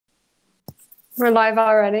We're live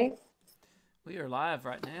already. We are live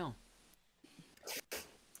right now.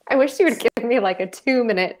 I wish you would give me like a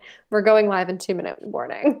 2-minute. We're going live in 2-minute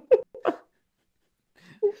warning.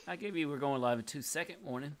 I gave you we're going live in 2-second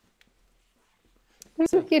warning.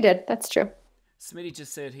 You did. That's true. Smitty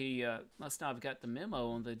just said he must not have got the memo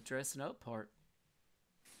on the dressing up part.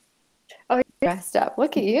 Oh, you're dressed up.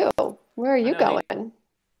 Look at you. Where are you going?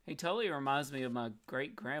 He totally reminds me of my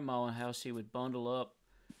great grandma and how she would bundle up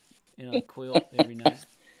in a quilt every night.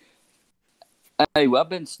 Hey, well, I've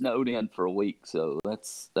been snowed in for a week, so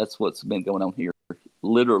that's what's been going on here.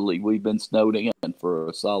 Literally, we've been snowed in for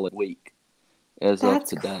a solid week as of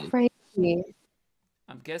today. That's crazy.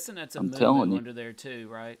 I'm guessing that's a moo-moo under there too,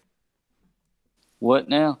 right? What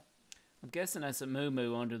now? I'm guessing that's a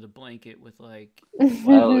moo-moo under the blanket with like...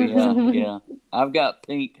 Oh, yeah. I've got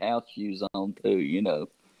pink house shoes on too, you know.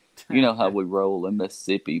 You know how we roll in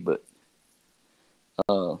Mississippi, but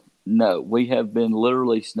no, we have been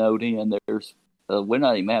literally snowed in. We're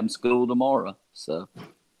not even having school tomorrow, so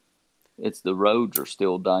the roads are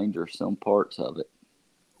still dangerous, some parts of it.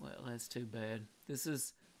 Well, that's too bad.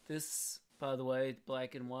 This, by the way,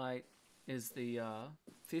 black and white, is the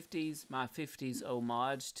 50s, my 50s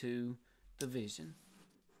homage to the Vision.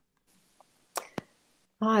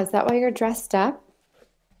 Oh, is that why you're dressed up?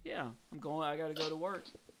 Yeah, I gotta go to work.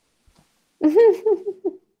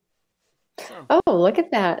 Oh, look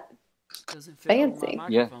at that. Doesn't fit Fancy. on my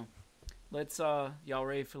microphone. Yeah. Let's, y'all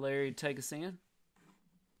ready for Larry to take us in?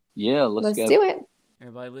 Yeah, let's go. Let's do it.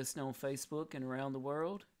 Everybody listening on Facebook and around the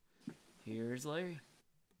world, here's Larry.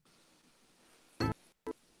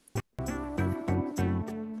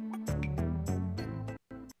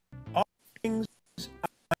 All Things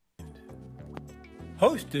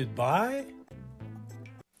hosted by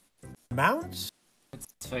Mounts. Let's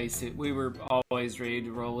face it, we were always ready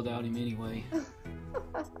to roll without him anyway.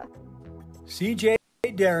 CJ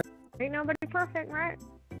Darren. Ain't nobody perfect, right?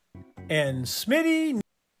 And Smitty.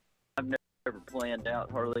 I've never planned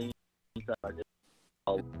out hardly anything. I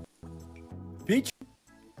just Feature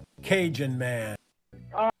Cajun Man.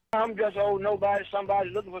 I'm just old nobody, somebody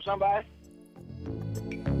looking for somebody.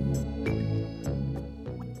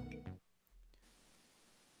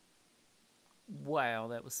 Wow,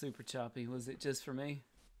 that was super choppy. Was it just for me?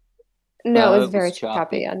 No, it was very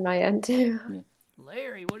choppy on my end too. Yeah.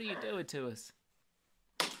 Larry, what are you doing to us?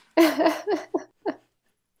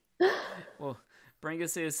 Well, bring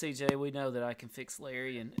us in, CJ. We know that I can fix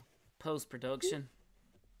Larry in post-production.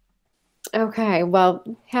 Okay, well,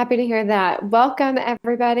 happy to hear that. Welcome,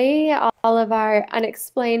 everybody, all of our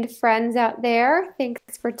Unexplained friends out there.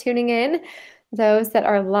 Thanks for tuning in. Those that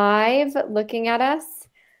are live looking at us,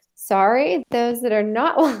 sorry. Those that are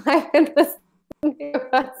not live and listening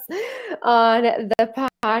to us on the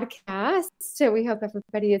podcast. So we hope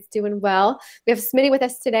everybody is doing well. We have Smitty with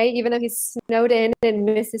us today, even though he's snowed in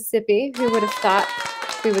Mississippi. Who would have thought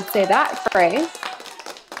we would say that phrase?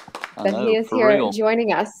 But he is here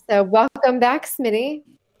joining us. So welcome back, Smitty.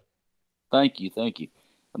 Thank you.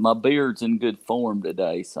 My beard's in good form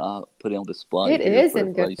today, so I'll put it on display. It is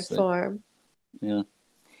in good form. Yeah.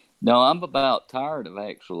 No, I'm about tired of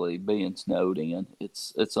actually being snowed in.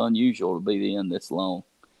 It's unusual to be in this long.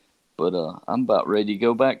 But I'm about ready to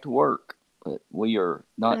go back to work. But we are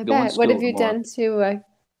not going to school What have you tomorrow. done to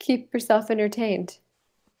keep yourself entertained?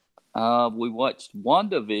 We watched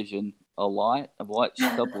WandaVision a lot. I've watched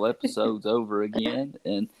a couple episodes over again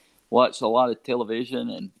and watched a lot of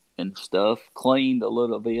television and stuff. Cleaned a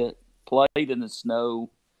little bit. Played in the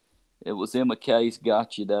snow. It was Emma Kay's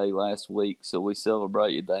Gotcha Day last week, so we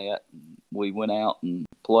celebrated that. We went out and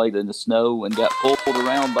played in the snow and got pulled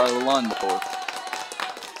around by the lawnmower.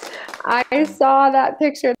 I saw that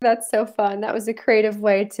picture. That's so fun. That was a creative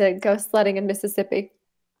way to go sledding in Mississippi.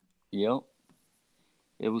 Yep.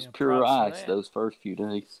 It was pure ice those first few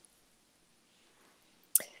days.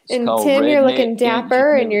 And Tim, you're looking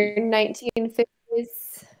dapper in your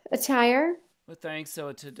 1950s attire. Well, thanks.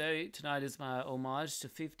 So tonight is my homage to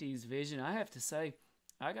 50s Vision. I have to say,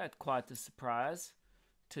 I got quite the surprise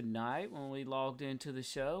tonight when we logged into the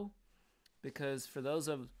show, because for those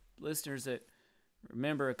of listeners that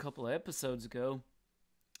remember a couple of episodes ago,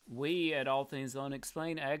 we at All Things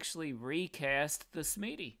Unexplained actually recast the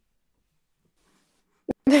Smitty.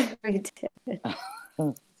 We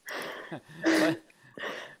did.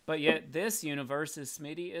 but yet this universe's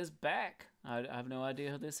Smitty is back. I have no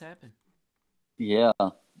idea how this happened. Yeah,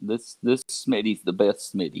 this Smitty's the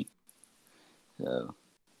best Smitty. So,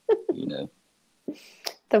 you know.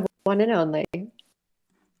 The one and only.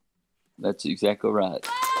 That's exactly right.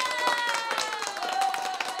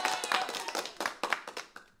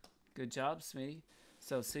 Good job, Smitty.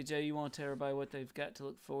 So, CJ, you want to tell everybody what they've got to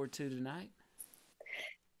look forward to tonight?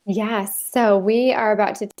 Yes, so we are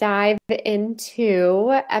about to dive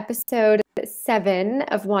into episode 7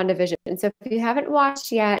 of WandaVision. So if you haven't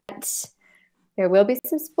watched yet, there will be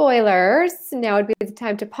some spoilers. Now would be the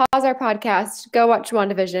time to pause our podcast, go watch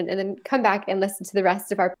WandaVision, and then come back and listen to the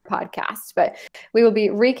rest of our podcast. But we will be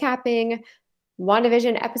recapping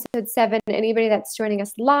WandaVision episode 7. Anybody that's joining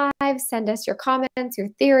us live, send us your comments, your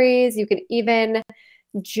theories. You can even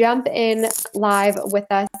jump in live with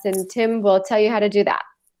us, and Tim will tell you how to do that.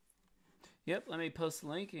 Yep, let me post the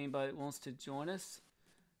link. Anybody that wants to join us,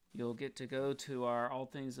 you'll get to go to our All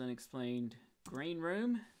Things Unexplained green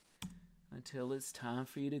room until it's time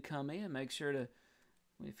for you to come in. Make sure to,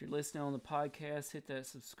 if you're listening on the podcast, hit that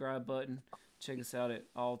subscribe button. Check us out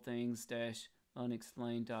at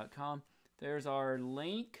allthings-unexplained.com. There's our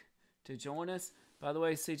link to join us. By the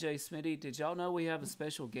way, CJ, Smitty, did y'all know we have a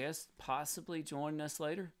special guest possibly joining us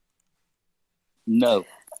later? No.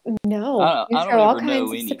 No, you I throw don't all ever know kinds of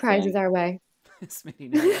anything. surprises our way. Smitty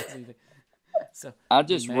knows either. So I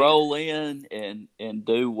just roll in and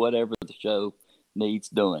do whatever the show needs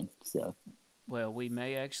doing. So, well, we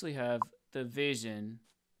may actually have the Vision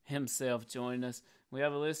himself join us. We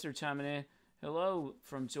have a listener chiming in. Hello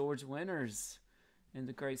from George Winters in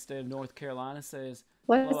the great state of North Carolina. Says,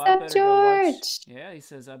 What's I up, better go watch. George? Yeah, he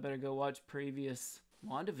says I better go watch previous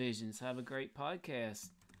WandaVisions. Have a great podcast.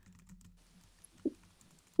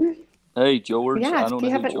 hey, George. Yeah, I if don't you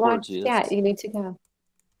know who haven't George watched is. yet, you need to go.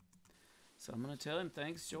 So I'm going to tell him,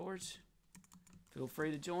 thanks, George. Feel free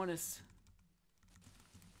to join us.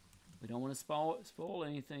 We don't want to spoil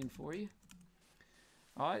anything for you.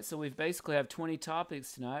 All right, so we basically have 20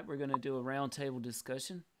 topics tonight. We're going to do a roundtable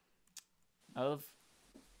discussion of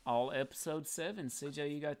all episode 7.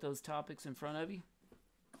 CJ, you got those topics in front of you?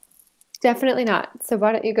 Definitely not. So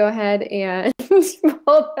why don't you go ahead and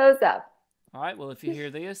pull those up? All right, well, if you hear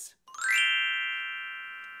this,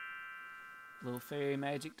 little fairy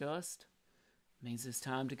magic dust, means it's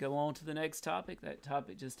time to go on to the next topic. That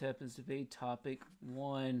topic just happens to be topic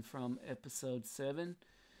 1 from episode 7.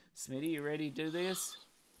 Smitty, you ready to do this?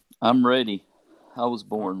 I'm ready. I was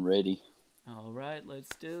born ready. All right, let's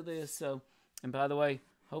do this. So, and by the way,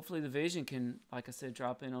 hopefully the Vision can, like I said,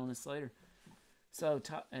 drop in on us later. So,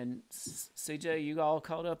 and CJ, you all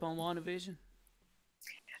caught up on WandaVision?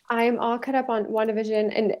 I'm all caught up on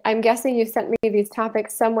WandaVision, and I'm guessing you sent me these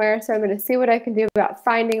topics somewhere, so I'm going to see what I can do about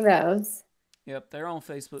finding those. Yep, they're on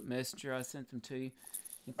Facebook Messenger. I sent them to you,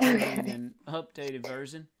 including an updated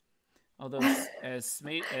version. Although, as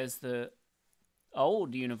the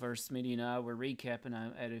old universe, Smitty and I were recapping, I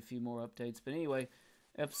added a few more updates. But anyway,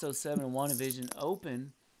 episode 7 of WandaVision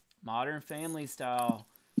open, Modern Family style,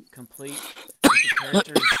 complete with the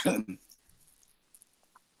characters.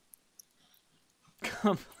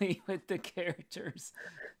 Complete with the characters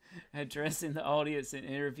addressing the audience in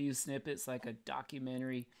interview snippets like a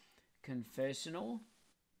documentary confessional.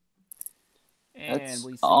 And That's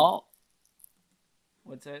we see all.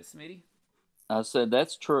 What's that, Smitty? I said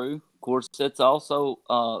that's true. Of course, that's also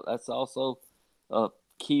a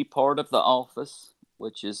key part of The Office,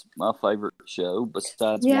 which is my favorite show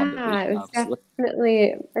besides Yeah, WandaVision, it was obviously.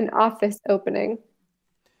 definitely an office opening.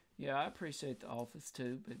 Yeah, I appreciate The Office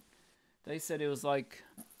too, but they said it was like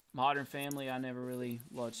Modern Family. I never really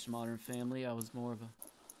watched Modern Family. I was more of a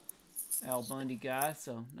Al Bundy guy,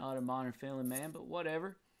 so not a Modern Family man, but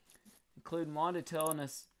whatever. Including Wanda telling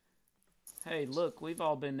us, hey, look, we've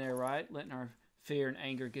all been there, right? Letting our fear and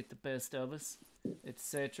anger get the best of us,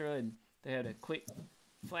 etc. And they had a quick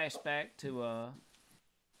flashback to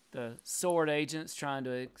the sword agents trying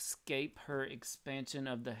to escape her expansion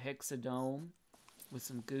of the Hexadome with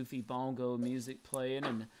some goofy bongo music playing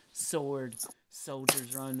and the sword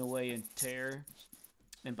soldiers running away in terror.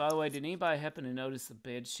 And by the way, did anybody happen to notice the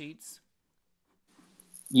bed sheets?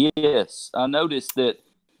 Yes, I noticed that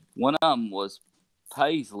one of them was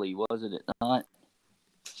Paisley, wasn't it not?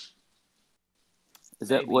 Is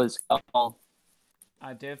that Maybe. was called?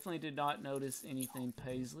 I definitely did not notice anything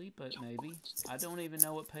paisley, but maybe. I don't even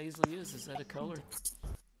know what paisley is. Is that a color?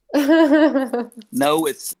 No,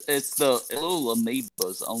 it's the little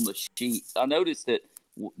amoebas on the sheets. I noticed that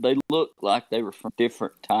they look like they were from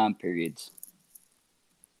different time periods.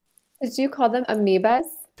 Did you call them amoebas?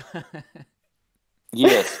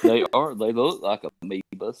 Yes, they are. They look like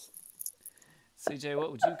amoebas. CJ,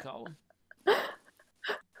 what would you call them?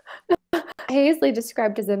 Paisley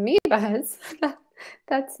described as amoebas.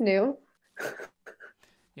 That's new.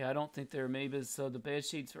 Yeah, I don't think they're amoebas. So the bed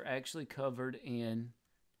sheets were actually covered in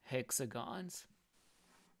hexagons.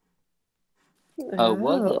 Oh,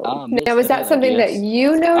 was it? I missed Now, was that something that yes. you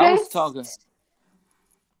I was noticed? talking.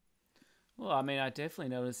 Well, I mean, I definitely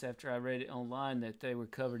noticed after I read it online that they were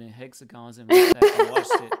covered in hexagons, and went back and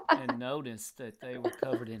watched it and noticed that they were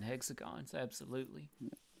covered in hexagons. Absolutely.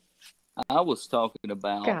 I was talking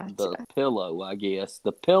about the Gotcha. pillow, I guess.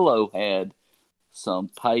 The pillow had some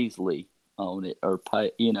paisley on it, or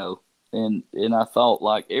and I thought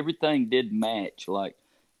like everything did match. Like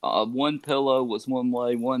one pillow was one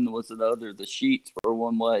way, one was another. The sheets were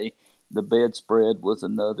one way, the bedspread was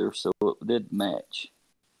another, so it did match.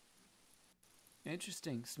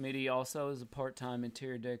 Interesting. Smitty also is a part-time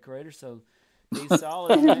interior decorator, so he's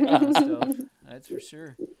solid on that kind of stuff. That's for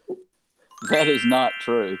sure. That is not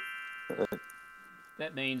true.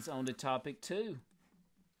 That means on to topic 2.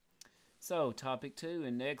 So, topic 2,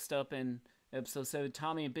 and next up in episode 7,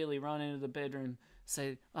 Tommy and Billy run into the bedroom,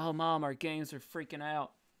 say, "Oh, Mom, our games are freaking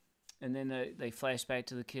out." And then they flash back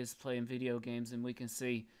to the kids playing video games, and we can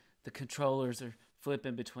see the controllers are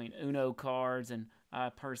flipping between Uno cards, and I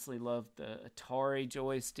personally love the Atari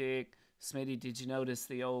joystick. Smitty, did you notice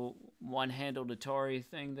the old one-handled Atari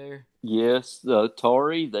thing there? Yes, the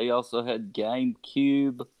Atari. They also had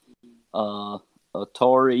GameCube,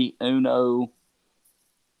 Atari, Uno.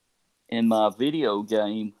 In my video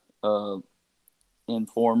game,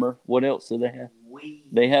 Informer. What else did they have? Wii.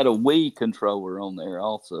 They had a Wii controller on there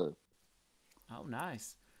also. Oh,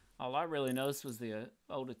 nice. All I really noticed was the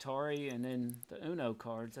old Atari and then the Uno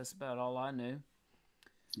cards. That's about all I knew.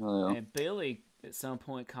 Well, And Billy at some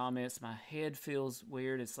point comments, "My head feels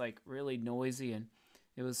weird. It's like really noisy." And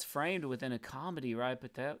it was framed within a comedy, right?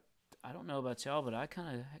 But that, I don't know about y'all, but I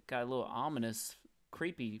kind of got a little ominous,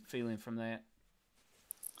 creepy feeling from that.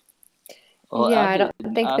 well, Yeah, I don't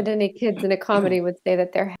think that any kids in a comedy would say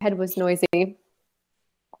that their head was noisy.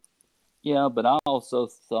 Yeah, but I also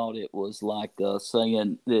thought it was like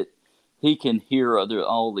saying that he can hear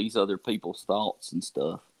all these other people's thoughts and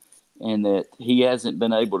stuff, and that he hasn't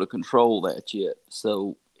been able to control that yet.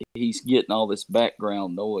 So he's getting all this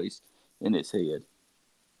background noise in his head.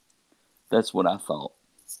 That's what I thought.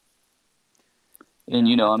 And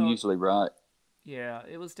Yeah, I'm usually right. Yeah,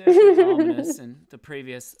 it was definitely ominous, and the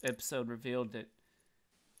previous episode revealed that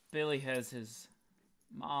Billy has his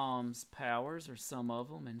mom's powers, or some of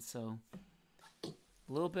them, and so a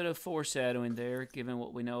little bit of foreshadowing there, given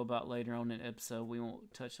what we know about later on in the episode. We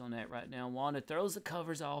won't touch on that right now. Wanda throws the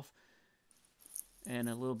covers off, and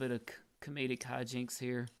a little bit of comedic hijinks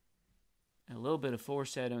here, and a little bit of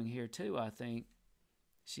foreshadowing here too, I think.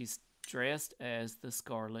 She's dressed as the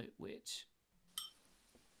Scarlet Witch.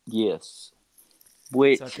 Yes.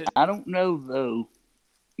 Which, So I don't know, though.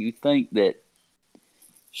 You think that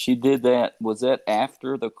she did that? Was that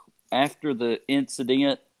after the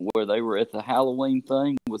incident where they were at the Halloween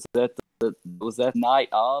thing? Was that night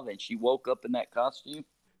of, and she woke up in that costume?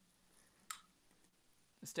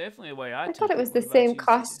 It's definitely a way I I took thought it it. was What the about same you, CJ?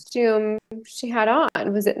 costume she had on,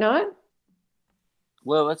 was it not?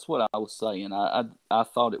 Well, that's what I was saying. I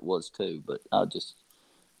thought it was too, but I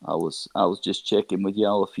was just checking with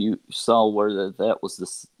y'all if you saw whether that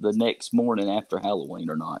was the next morning after Halloween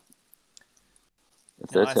or not.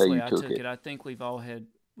 If No, that's that's how the way you I took took it. it. I think we've all had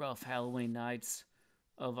rough Halloween nights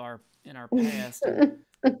in our past, and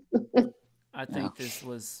I Yeah. think this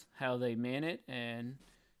was how they meant it. And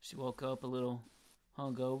she woke up a little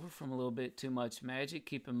hungover from a little bit too much magic.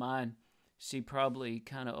 Keep in mind, she probably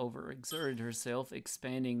kind of overexerted herself,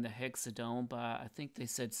 expanding the hexadome by, I think they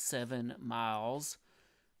said 7 miles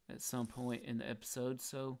at some point in the episode.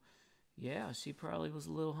 So, yeah, she probably was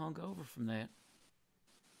a little hungover from that.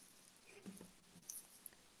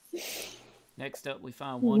 Next up, we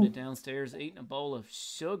find Wanda downstairs eating a bowl of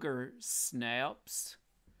sugar snaps.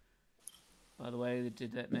 By the way,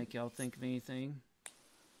 did that make y'all think of anything?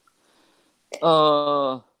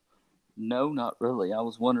 No, not really. I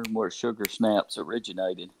was wondering where sugar snaps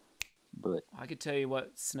originated, but I could tell you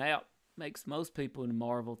what snap makes most people in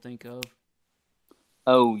Marvel think of.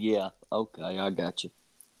 oh yeah, okay, I got you.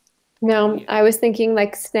 No, Yeah. I was thinking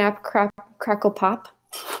like snap, crackle, pop.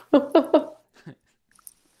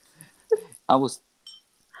 I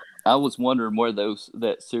was wondering where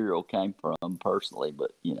that cereal came from personally,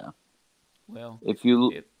 but Well, if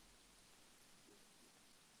you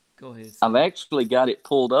go ahead. I've actually got it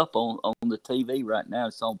pulled up on the TV right now.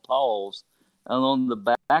 It's on pause. And on the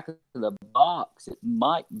back of the box, it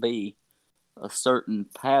might be a certain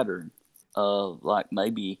pattern of, like,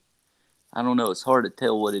 maybe, I don't know, it's hard to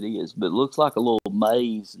tell what it is, but it looks like a little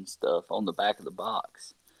maze and stuff on the back of the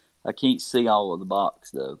box. I can't see all of the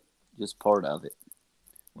box, though, just part of it.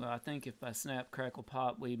 Well, I think if by snap, crackle,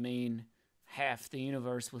 pop, we mean half the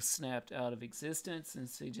universe was snapped out of existence, and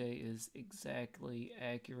CJ is exactly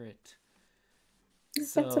accurate.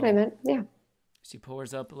 That's what I meant, yeah. She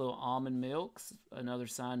pours up a little almond milk, another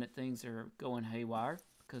sign that things are going haywire,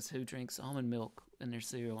 because who drinks almond milk in their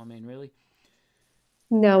cereal? I mean, really?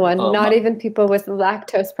 No one, not My, even people with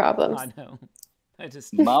lactose problems. I know. I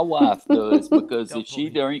just my wife does, because don't if she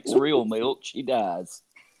believe. drinks real milk, she dies.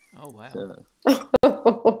 Oh wow. So,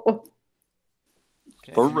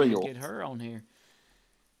 Okay, for we need to real. get her on here.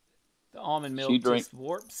 The almond She milk drink. just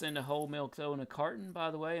warps into whole milk though in a carton. By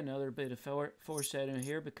the way, another bit of foreshadowing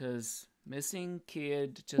here because missing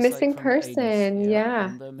kid, just like Missing from the 80s. person, Yep, yeah.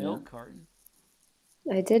 on the milk carton.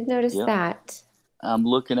 I did notice Yep. that. I'm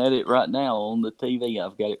looking at it right now on the TV.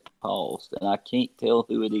 I've got it paused, and I can't tell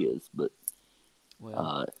who it is, but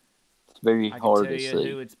Well, it's very I can hard tell to you see.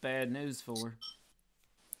 who it's bad news for.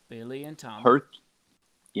 Billy and Tommy.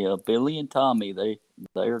 Yeah, Billy and Tommy,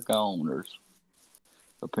 they're goners,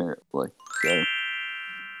 apparently. So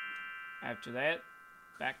After that,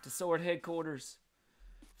 back to Sword headquarters.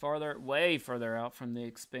 Way farther out from the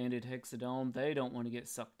expanded Hexadome. They don't want to get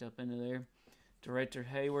sucked up into there. Director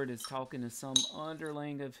Hayward is talking to some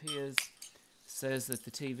underling of his. Says that the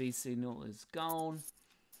TV signal is gone.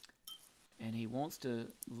 And he wants to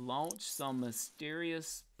launch some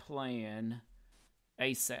mysterious plan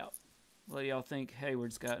ASAP. What do y'all think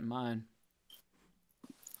Hayward's got in mind?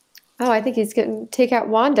 Oh, I think he's going to take out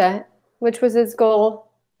Wanda, which was his goal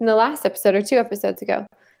in the last episode or 2 episodes ago.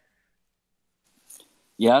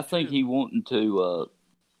 yeah, I think he wanting to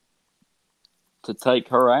take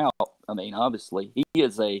her out. I mean, obviously, he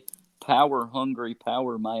is a power-hungry,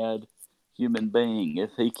 power-mad human being.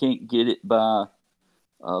 If he can't get it by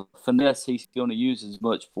finesse, he's going to use as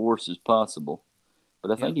much force as possible.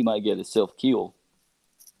 But I think he might get himself killed.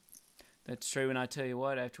 That's true, and I tell you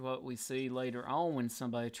what, after what we see later on when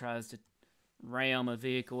somebody tries to ram a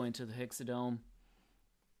vehicle into the Hexadome,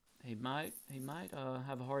 he might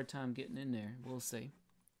have a hard time getting in there. We'll see.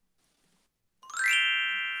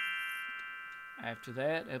 After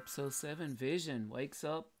that, episode 7, Vision wakes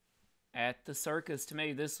up at the circus. To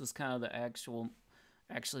me, this was kind of the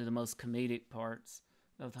actually the most comedic parts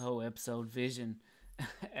of the whole episode. Vision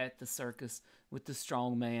at the circus with the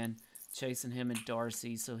strong man chasing him and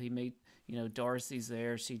Darcy. So Darcy's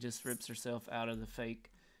there. She just rips herself out of the fake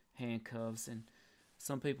handcuffs. And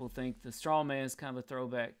some people think the strong man is kind of a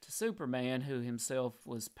throwback to Superman, who himself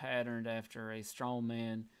was patterned after a strong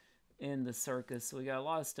man in the circus. So we got a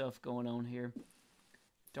lot of stuff going on here.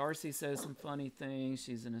 Darcy says some funny things.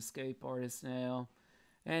 She's an escape artist now,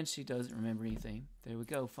 and she doesn't remember anything. There we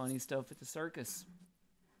go. Funny stuff at the circus.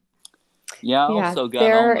 Yeah, I also got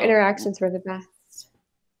their interactions were the best.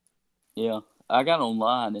 Yeah, I got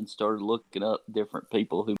online and started looking up different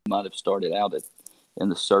people who might have started out in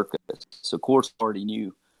the circus. So, of course, I already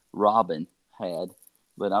knew Robin had,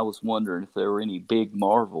 but I was wondering if there were any big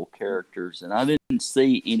Marvel characters, and I didn't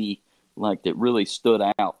see any that really stood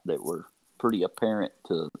out that were pretty apparent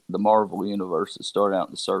to the Marvel universe that started out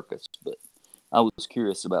in the circus. But I was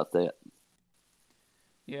curious about that.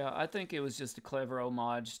 Yeah, I think it was just a clever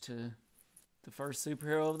homage to the first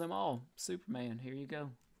superhero of them all, Superman. Here you go.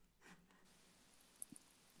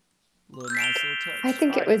 Nice little touch. I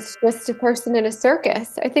think it was just a person in a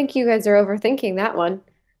circus. I think you guys are overthinking that one.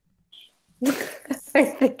 I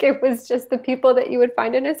think it was just the people that you would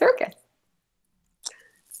find in a circus.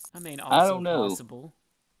 I mean, also I don't know. possible.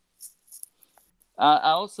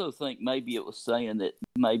 I also think maybe it was saying that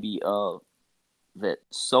maybe that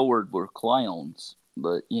Sword were clowns,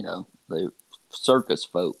 but they circus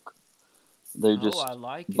folk. They're just I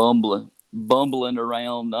like bumbling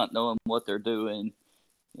around, not knowing what they're doing,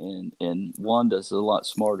 and Wanda's a lot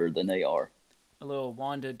smarter than they are. A little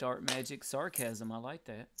Wanda dark magic sarcasm. I like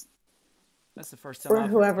that. That's the first time. For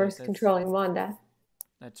whoever's controlling Wanda.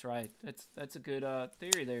 That's right. That's a good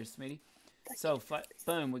theory there, Smitty. So,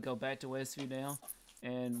 boom, we go back to Westview now,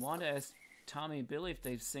 and Wanda asks Tommy and Billy if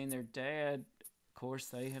they've seen their dad. Of course,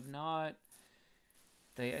 they have not.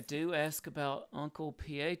 They do ask about Uncle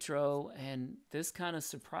Pietro, and this kind of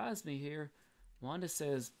surprised me here. Wanda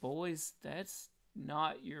says, "Boys, that's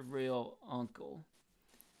not your real uncle."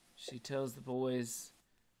 She tells the boys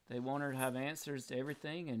they want her to have answers to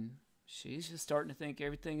everything, and she's just starting to think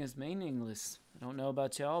everything is meaningless. I don't know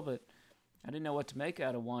about y'all, but I didn't know what to make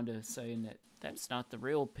out of Wanda saying that that's not the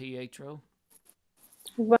real Pietro.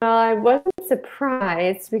 Well, I wasn't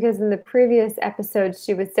surprised because in the previous episode,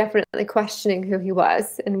 she was definitely questioning who he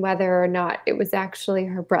was and whether or not it was actually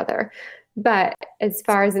her brother. But as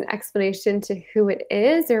far as an explanation to who it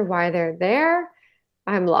is or why they're there,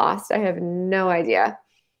 I'm lost. I have no idea.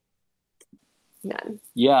 None.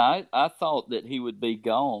 Yeah, I thought that he would be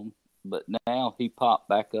gone, but now he popped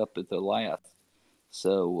back up at the last.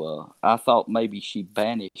 So I thought maybe she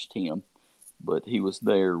banished him, but he was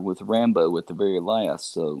there with Rambo at the very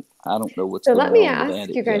last. So I don't know what's So going let me on with ask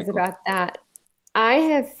that you guys exactly. about that. I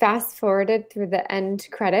have fast forwarded through the end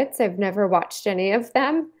credits. I've never watched any of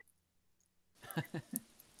them.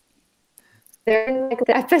 They're like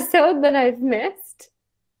the episode that I've missed.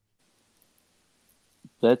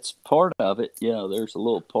 That's part of it. Yeah, there's a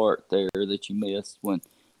little part there that you missed when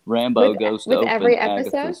Rambo goes to With every open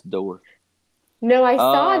episode? Agatha's door. No, I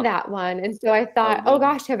saw Uh, that one, and so I thought, did oh you?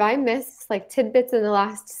 gosh, have I missed like tidbits in the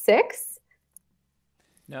last 6?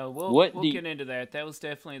 No, What we'll do get into that. That was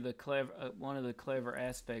definitely the clever one of the clever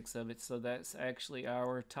aspects of it. So that's actually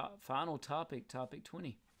our final topic, topic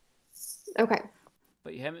 20. Okay.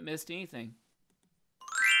 But you haven't missed anything.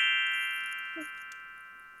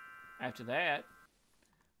 After that,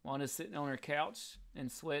 Wanda's sitting on her couch in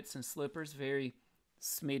sweats and slippers, very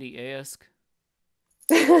Smitty-esque.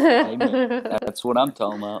 Amen. That's what I'm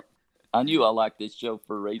talking about. I knew I liked this show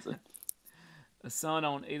for a reason. A son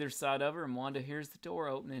on either side of her, and Wanda hears the door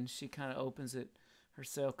open, and she kind of opens it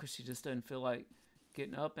herself because she just doesn't feel like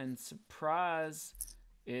getting up. And surprise,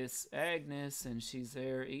 it's Agnes, and she's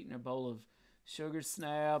there eating a bowl of sugar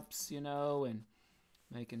snaps, and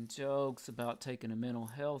making jokes about taking a mental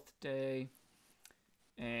health day.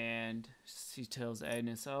 And she tells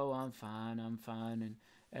Agnes, "Oh, I'm fine. And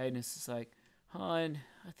Agnes is like, "Hon,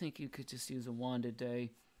 I think you could just use a Wanda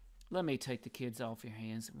day. Let me take the kids off your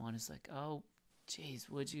hands." And Wanda's like, "Oh, geez,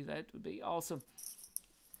 would you? That would be awesome."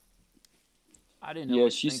 I didn't know Yeah,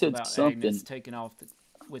 what she to think said about something. Agnes taking off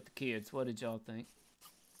with the kids. What did y'all think?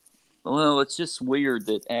 Well, it's just weird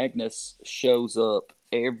that Agnes shows up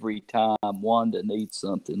every time Wanda needs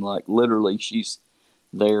something. Like, literally, she's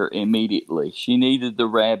there immediately. She needed the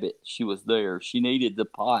rabbit. She was there. She needed the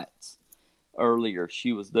pots earlier.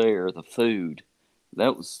 She was there. The food.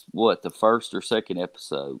 That was, what, the first or second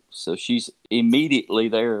episode. So she's immediately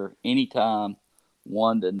there anytime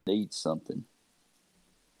Wanda needs something.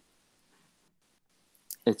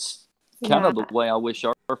 It's kind of the way I wish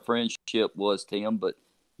our friendship was, Tim, but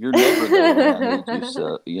you're never there when I need you,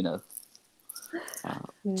 so,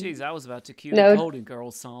 Jeez, I was about to cue the Golden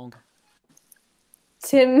Girls song.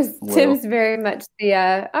 Tim's very much the,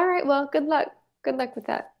 all right, well, good luck. Good luck with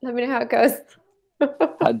that. Let me know how it goes.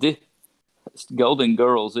 I did. Golden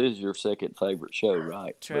Girls is your second favorite show,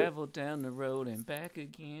 right? Traveled down the road and back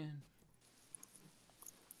again.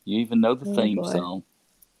 You even know the theme song.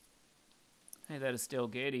 Hey, that is still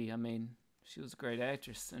Getty. I mean, she was a great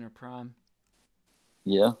actress in her prime.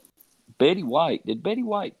 Yeah. Betty White. Did Betty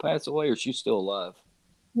White pass away or is she still alive?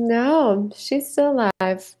 No, she's still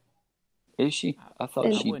alive. Is she? I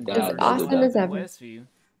thought she died. As awesome as ever. Westview.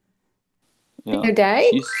 Yeah. The other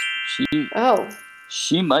day?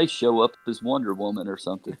 She may show up as Wonder Woman or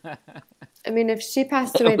something. I mean, if she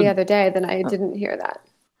passed away the other day, then I didn't hear that.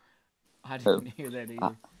 I didn't hear that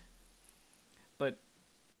either. But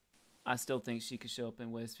I still think she could show up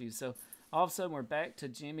in Westview. So all of a sudden we're back to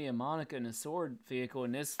Jimmy and Monica in a sword vehicle,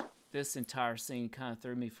 and this entire scene kind of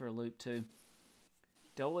threw me for a loop too.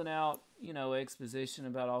 Doling out, exposition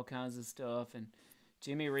about all kinds of stuff, and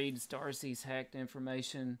Jimmy reads Darcy's hacked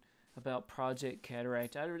information about Project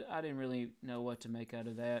Cataract. I didn't really know what to make out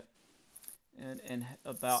of that. And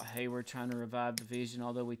about Hayward trying to revive the Vision,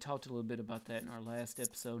 although we talked a little bit about that in our last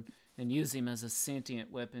episode, and use him as a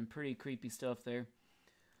sentient weapon. Pretty creepy stuff there.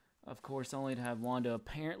 Of course, only to have Wanda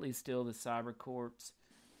apparently steal the cyber corpse.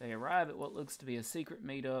 They arrive at what looks to be a secret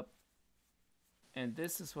meetup, and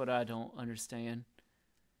this is what I don't understand.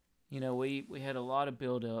 We had a lot of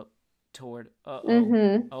build-up toward,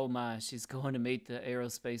 oh my, she's going to meet the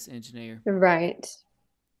aerospace engineer. Right.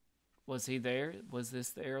 Was he there? Was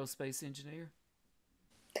this the aerospace engineer?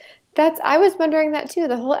 I was wondering that too.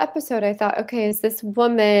 The whole episode, I thought, okay, is this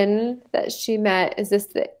woman that she met, is this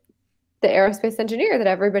the aerospace engineer that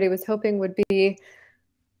everybody was hoping would be?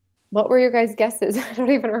 What were your guys' guesses? I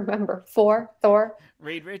don't even remember. Thor?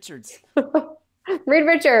 Reed Richards. Reed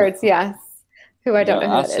Richards, yes. Who I don't know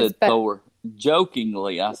who that is. I said Thor.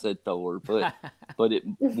 Jokingly, I said Thor, but it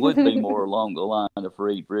would be more along the line of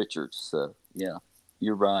Reed Richards. So, yeah,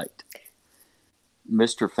 you're right.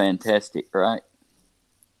 Mr. Fantastic, right?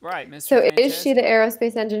 Right, Mr. So Fantastic. Is she the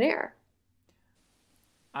aerospace engineer?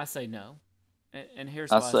 I say no. And here's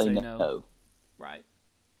why I say no. Right.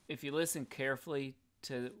 If you listen carefully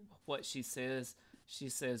to what she says,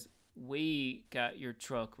 "We got your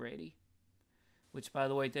truck ready." Which, by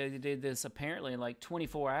the way, they did this apparently in like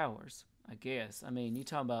 24 hours, I guess. I mean, you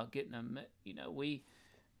talking about getting them, we're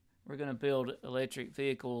going to build electric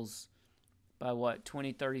vehicles by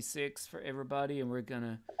 2036 for everybody, and we're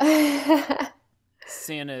going to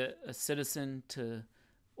send a citizen to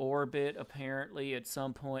orbit apparently at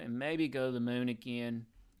some point and maybe go to the moon again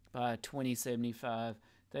by 2075.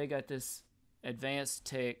 They got this advanced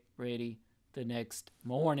tech ready the next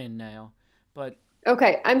morning now. But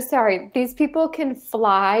okay, I'm sorry. These people can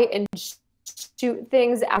fly and shoot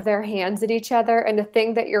things out of their hands at each other, and the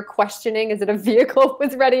thing that you're questioning is that a vehicle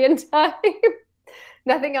was ready in time.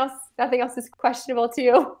 Nothing else is questionable to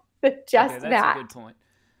you. Just okay, that's that. a good point.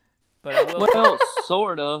 But I will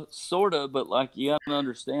Well, sorta, but like you gotta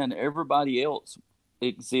understand, everybody else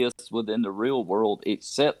exists within the real world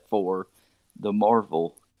except for the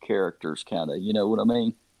Marvel characters, kind of. You know what I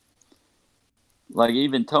mean? Like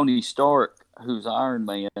even Tony Stark, who's Iron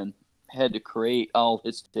Man, had to create all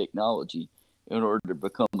his technology in order to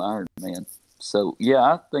become Iron Man. So yeah,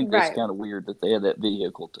 I think that's Right. kind of weird that they had that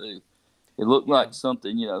vehicle too. It looked like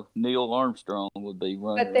something, Neil Armstrong would be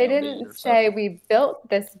running But they around in didn't or say something. we built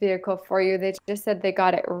this vehicle for you. They just said they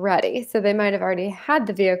got it ready. So they might have already had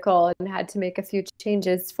the vehicle and had to make a few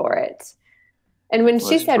changes for it. And when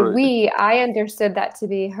she That's said true. we, I understood that to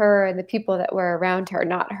be her and the people that were around her,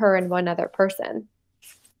 not her and one other person.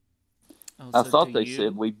 Oh, I so thought do they you?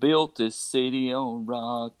 said we built this city on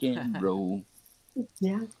rock and roll.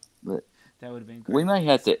 Yeah. But That would have been great. we may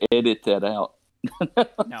have to edit that out.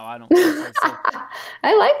 No, I don't think so.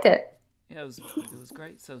 I liked it. Yeah, it was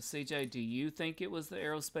great. So, CJ, do you think it was the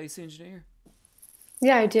aerospace engineer?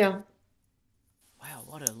 Yeah, I do. Wow,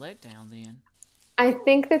 what a letdown then. I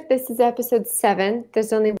think that this is episode 7.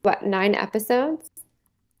 There's only, 9 episodes?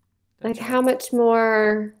 That's Like, right. how much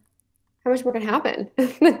more can happen in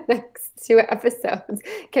the next 2 episodes?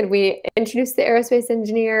 Can we introduce the aerospace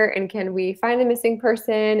engineer, and can we find the missing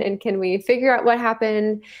person, and can we figure out what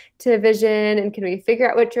happened to Vision, and can we figure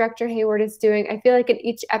out what Director Hayward is doing? I feel like in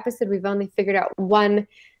each episode we've only figured out one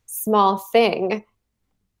small thing.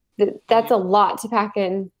 That's a lot to pack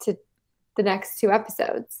into the next 2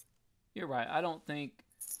 episodes. You're right. I don't think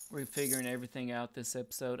we're figuring everything out this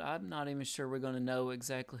episode. I'm not even sure we're going to know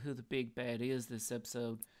exactly who the big bad is this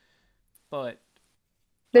episode. But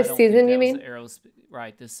This season, you mean?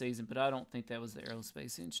 Right, this season. But I don't think that was the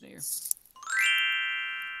aerospace engineer.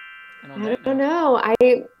 I don't know.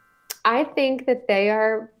 I think that they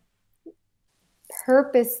are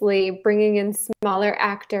purposely bringing in smaller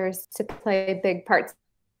actors to play big parts.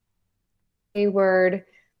 Hayward,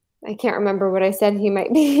 I can't remember what I said he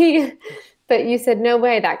might be, but you said, no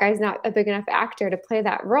way, that guy's not a big enough actor to play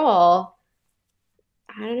that role.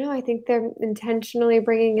 I don't know. I think they're intentionally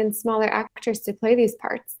bringing in smaller actors to play these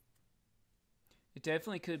parts. It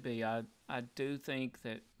definitely could be. I do think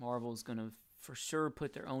that Marvel's going to for sure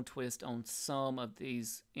put their own twist on some of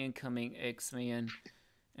these incoming X-Men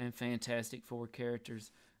and Fantastic Four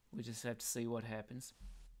characters. We just have to see what happens.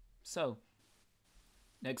 So,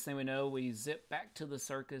 next thing we know, we zip back to the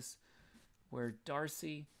circus where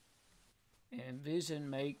Darcy and Vision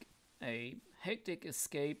make a hectic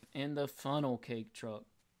escape in the funnel cake truck.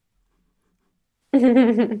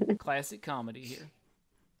 Classic comedy here.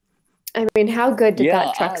 I mean, how good did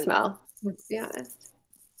that truck smell? Let's be honest.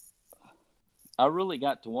 I really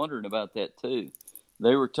got to wondering about that too.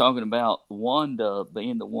 They were talking about Wanda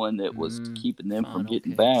being the one that was keeping them from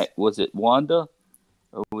getting back. Was it Wanda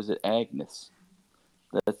or was it Agnes?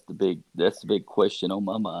 That's the big question on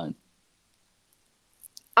my mind.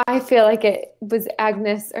 I feel like it was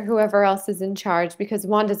Agnes or whoever else is in charge, because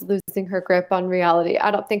Wanda's losing her grip on reality. I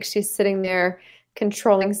don't think she's sitting there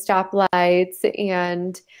controlling stoplights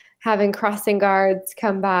and having crossing guards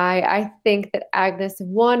come by. I think that Agnes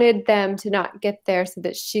wanted them to not get there so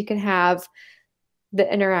that she could have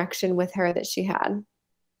the interaction with her that she had.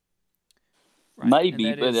 Right.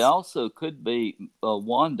 Maybe, but it also could be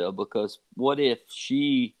Wanda, because what if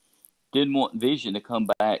she didn't want Vision to come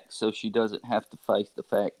back so she doesn't have to face the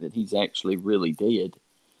fact that he's actually really dead?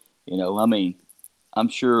 You know, I mean, I'm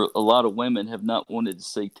sure a lot of women have not wanted to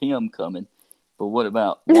see Tim coming, but what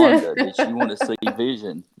about Wanda? Did she want to see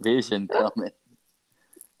Vision coming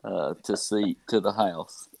to the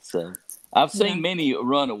house? So I've seen many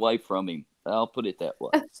run away from him. I'll put it that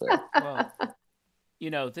way. So. Well, you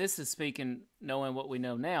know, this is speaking knowing what we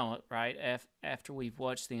know now, right? After we've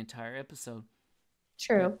watched the entire episode.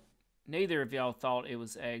 True. But neither of y'all thought it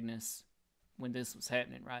was Agnes when this was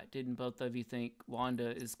happening, right? Didn't both of you think Wanda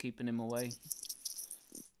is keeping him away?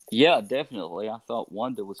 Yeah, definitely. I thought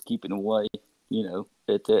Wanda was keeping him away, you know,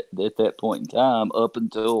 at that point in time, up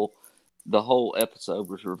until the whole episode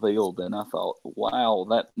was revealed. And I thought, wow,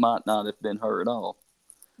 that might not have been her at all.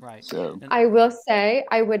 Right. So I will say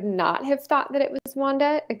I would not have thought that it was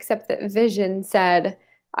Wanda, except that Vision said,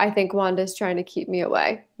 I think Wanda's trying to keep me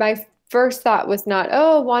away. My first thought was not,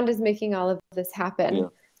 oh, Wanda's making all of this happen.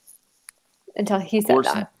 until he Of said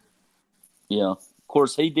course, that. yeah. Of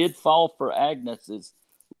course, he did fall for Agnes's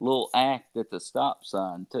little act at the stop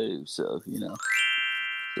sign too. So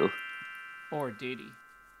So Or did he?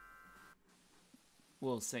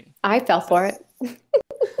 We'll see. I fell for it.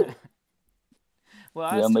 Well,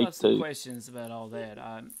 I yeah, still me have some too. questions about all that.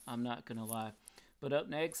 I'm not gonna lie. But up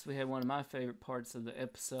next, we have one of my favorite parts of the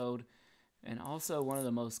episode, and also one of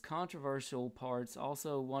the most controversial parts.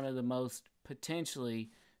 Also, one of the most potentially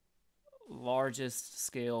largest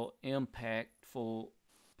scale impactful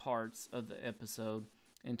parts of the episode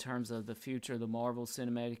in terms of the future of the Marvel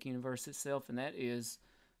Cinematic Universe itself, and that is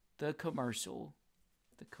the commercial.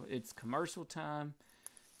 It's commercial time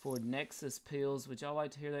for Nexus pills. Would y'all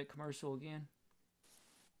like to hear that commercial again?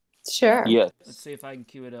 Sure. Yes. Let's see if I can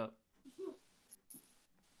cue it up.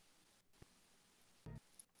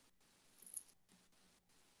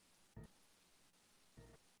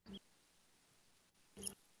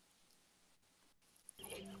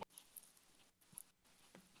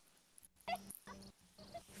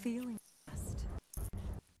 Feeling best.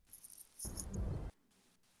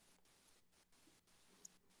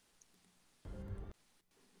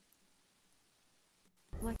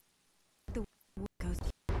 Like the world goes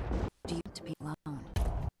to you to be alone.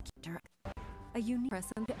 A unique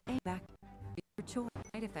present to aim back your choice.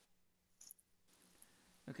 Side effect.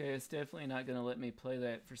 Okay, it's definitely not going to let me play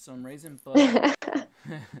that for some reason, but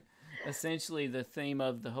essentially the theme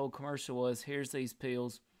of the whole commercial was, here's these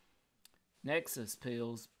pills, Nexus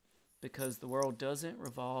pills, because the world doesn't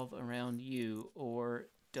revolve around you, or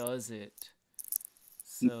does it?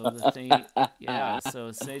 So the thing, yeah, so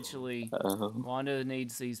essentially Wanda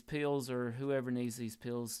needs these pills, or whoever needs these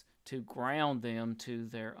pills, to ground them to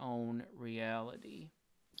their own reality.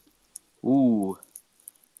 Ooh,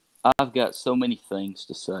 I've got so many things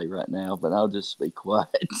to say right now, but I'll just be quiet.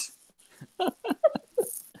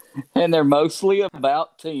 And they're mostly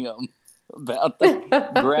about Tim, about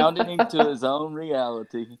the grounding him to his own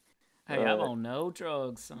reality. Hey, I'm on no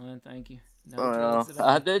drugs, son. Thank you. No Well, drugs at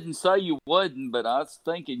I all. didn't say you wouldn't, but I was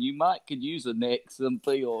thinking you might could use a Nexus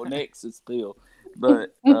pill,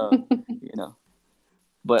 but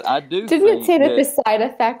But I do Didn't it say think that the that side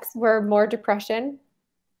effects were more depression?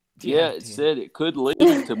 yeah, it it did. said it could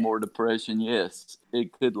lead to more depression. Yes,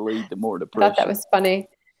 it could lead to more I thought that depression. was funny.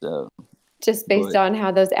 So, Just based but on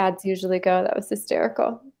how those ads usually go. That was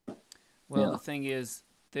hysterical. Well, yeah, the thing is,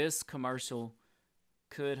 this commercial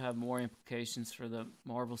could have more implications for the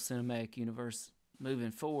Marvel Cinematic Universe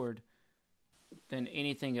moving forward than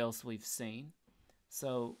anything else we've seen.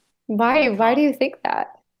 So, Why do you think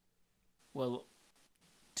that? well,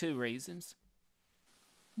 two reasons.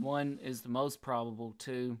 One is the most probable,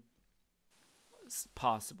 two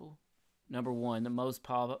possible. Number one, the most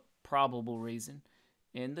probable reason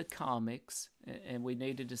in the comics, and we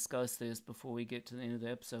need to discuss this before we get to the end of the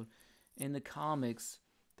episode. In the comics,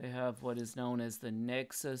 they have what is known as the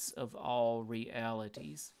Nexus of all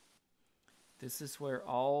realities. This is where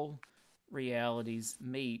all realities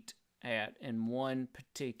meet at in one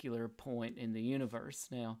particular point in the universe.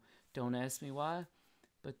 Now, don't ask me why,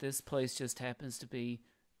 but this place just happens to be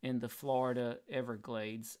in the Florida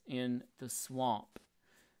Everglades, in the swamp.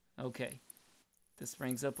 Okay, this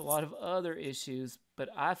brings up a lot of other issues, but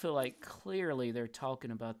I feel like clearly they're talking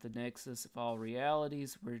about the nexus of all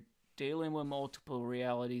realities. We're dealing with multiple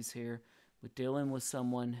realities here. We're dealing with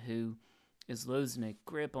someone who is losing a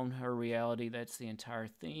grip on her reality. That's the entire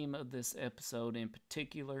theme of this episode in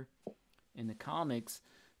particular. In the comics,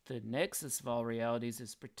 the nexus of all realities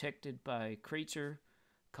is protected by a creature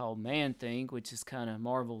called Man-Thing, which is kind of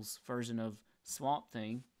Marvel's version of Swamp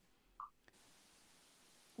Thing.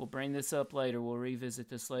 We'll bring this up later. We'll revisit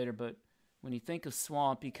this later. But when you think of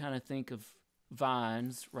swamp, you kind of think of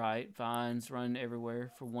vines, right? Vines run everywhere,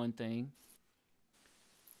 for one thing.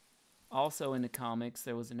 Also in the comics,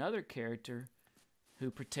 there was another character who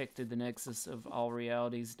protected the nexus of all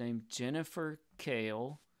realities named Jennifer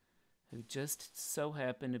Kale, who just so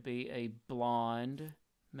happened to be a blonde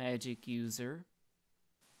magic user.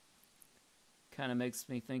 Kind of makes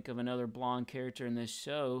me think of another blonde character in this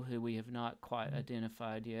show who we have not quite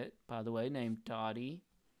identified yet, by the way, named Dottie.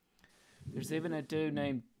 There's even a dude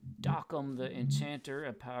named Dockham the Enchanter,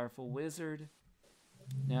 a powerful wizard.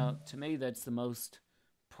 Now, to me, that's the most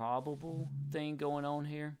probable thing going on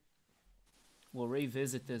here. We'll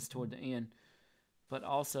revisit this toward the end. But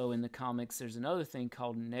also in the comics, there's another thing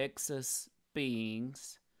called Nexus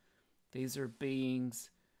beings. These are beings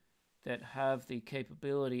that have the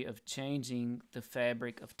capability of changing the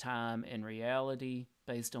fabric of time and reality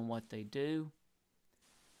based on what they do.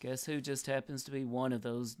 Guess who just happens to be one of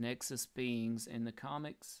those Nexus beings in the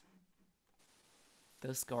comics?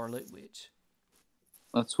 The Scarlet Witch.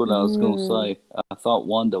 That's what I was going to say. I thought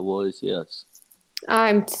Wanda was, yes.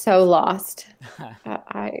 I'm so lost.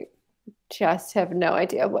 I just have no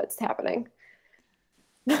idea what's happening.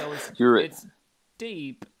 So You're it's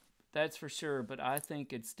deep, that's for sure, but I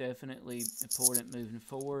think it's definitely important moving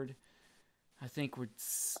forward. I think we're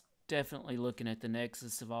definitely looking at the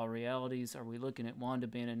nexus of all realities. Are we looking at Wanda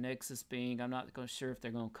being a nexus being? I'm not sure if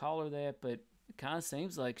they're going to call her that, but it kind of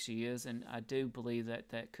seems like she is, and I do believe that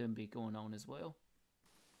that could be going on as well.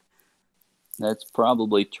 That's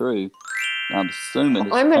probably true. I'm assuming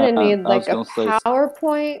it's I'm going to time. need I was like a going to say,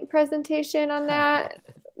 PowerPoint presentation on that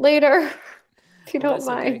later, if you Well, don't that's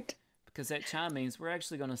okay, mind. because that chime means we're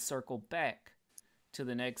actually going to circle back to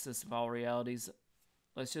the nexus of all realities.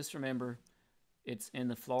 Let's just remember, it's in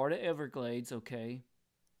the Florida Everglades, okay,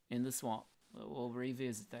 in the swamp. We'll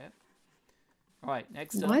revisit that. All right,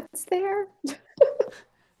 next up. What's there?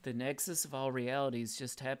 The nexus of all realities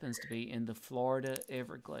just happens to be in the Florida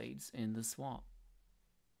Everglades in the swamp.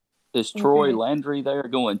 is Troy Okay. Landry there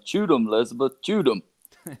going, shoot him, Elizabeth, shoot him?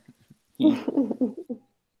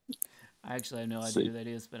 I actually have no idea who that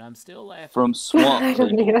is, but I'm still laughing. From swamp I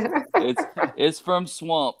don't people. either. It's from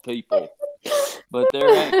swamp people. But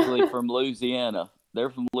they're actually from Louisiana. They're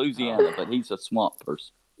from Louisiana, but he's a swamp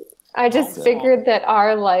person. I just Okay. figured that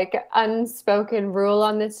our like unspoken rule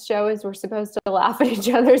on this show is we're supposed to laugh at each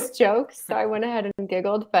other's jokes. So I went ahead and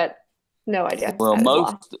giggled, but no idea. Well, I was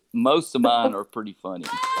lost. most of mine are pretty funny.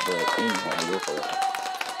 But anyhow,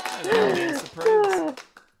 Audience approves.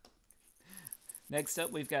 Next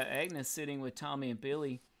up, we've got Agnes sitting with Tommy and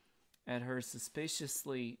Billy at her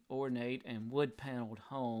suspiciously ornate and wood-paneled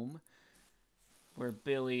home, where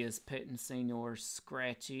Billy is petting Senor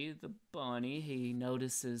Scratchy, the bunny. He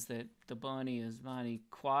notices that the bunny is mighty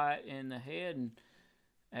quiet in the head, and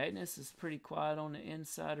Agnes is pretty quiet on the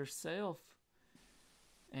inside herself.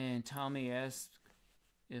 And Tommy asks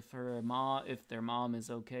if their mom is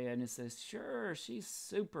okay. Agnes says, sure, she's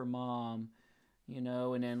super mom,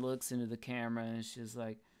 and then looks into the camera, and she's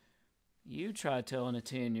like, you try telling a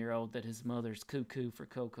 10-year-old that his mother's cuckoo for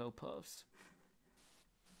Cocoa Puffs.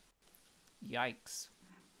 Yikes.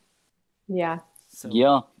 Yeah. So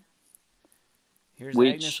yeah. here's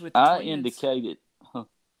Agnes Which with the I twins. indicated.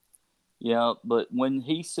 Yeah, but when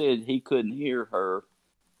he said he couldn't hear her,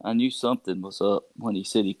 I knew something was up when he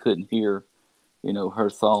said he couldn't hear, her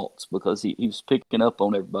thoughts, because he was picking up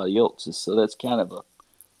on everybody else's. So that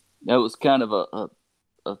was kind of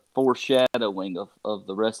a foreshadowing of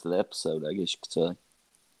the rest of the episode, I guess you could say.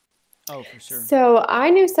 Oh, for sure. So I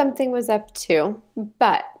knew something was up too,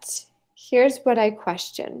 but here's what I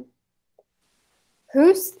question.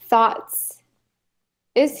 Whose thoughts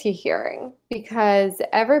is he hearing? Because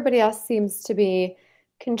everybody else seems to be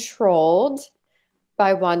controlled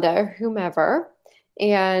by Wanda or whomever.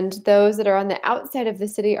 And those that are on the outside of the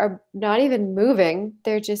city are not even moving.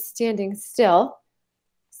 They're just standing still.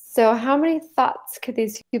 So how many thoughts could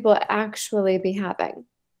these people actually be having?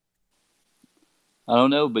 I don't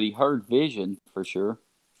know, but he heard vision for sure.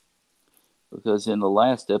 Because in the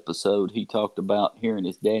last episode, he talked about hearing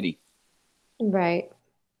his daddy. Right.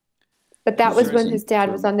 But that was when Using his dad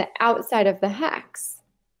from- was on the outside of the hex.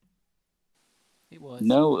 He was.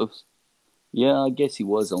 No, I guess he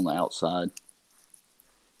was on the outside.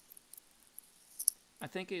 I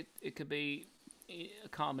think it could be a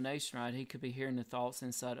combination, right? He could be hearing the thoughts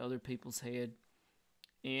inside other people's head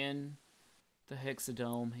in the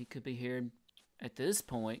Hexadome. He could be hearing, at this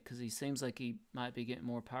point, because he seems like he might be getting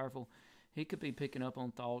more powerful, he could be picking up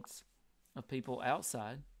on thoughts of people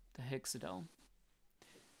outside the Hexadome.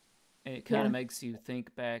 And it kind of makes you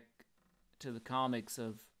think back to the comics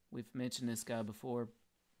of, we've mentioned this guy before,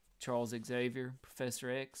 Charles Xavier, Professor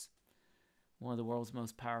X, one of the world's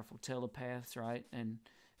most powerful telepaths, right? And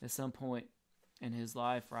at some point in his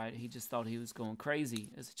life, right, he just thought he was going crazy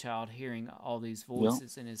as a child, hearing all these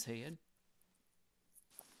voices in his head.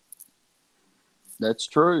 That's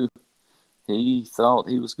true. He thought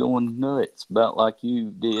he was going nuts, about like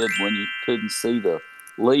you did when you couldn't see the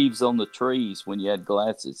leaves on the trees when you had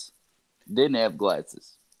glasses. Didn't have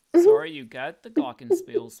glasses. Sorry, you got the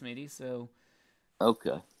glockenspiel, Smitty, so...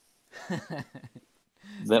 Okay.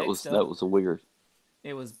 That was a weird.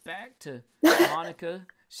 It was back to Monica.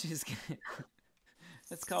 She's getting...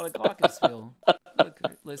 That's called a glockenspiel. Look,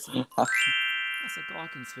 listen. That's a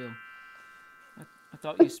glockenspiel. I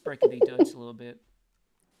thought you spreckety Dutch a little bit.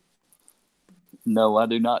 No, I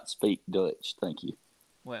do not speak Dutch. Thank you.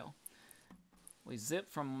 Well, we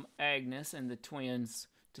zip from Agnes and the twins'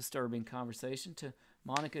 disturbing conversation to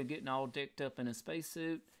Monica getting all decked up in a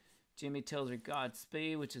spacesuit. Jimmy tells her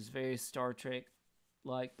Godspeed, which is very Star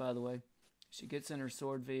Trek-like, by the way. She gets in her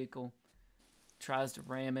sword vehicle, tries to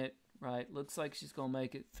ram it. Right, looks like she's gonna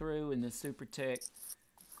make it through in the super tech,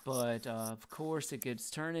 but of course it gets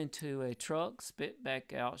turned into a truck, spit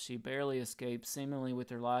back out. She barely escapes, seemingly with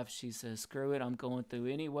her life. She says, "Screw it, I'm going through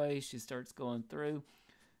anyway." She starts going through.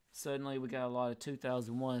 Suddenly, we got a lot of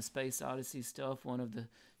 2001: Space Odyssey stuff. One of the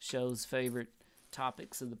show's favorite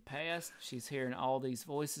topics of the past. She's hearing all these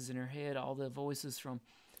voices in her head, all the voices from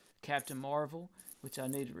Captain Marvel, which I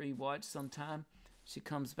need to rewatch sometime. She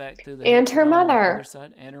comes back through the And her hexagon on the mother. other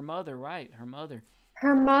side, and her mother, right? Her mother.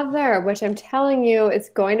 Her mother, which I'm telling you is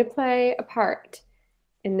going to play a part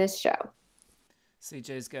in this show.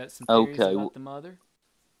 CJ's got some theories Okay. about the mother.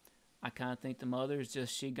 I kind of think the mother is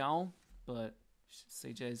just she gone, but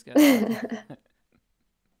CJ's got something.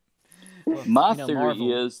 Well, My you know, theory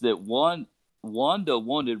Marvel, is that Wanda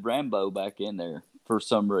wanted Rambo back in there for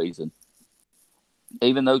some reason,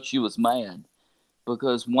 even though she was mad.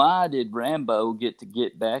 Because why did Rambo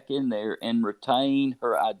get back in there and retain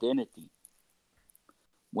her identity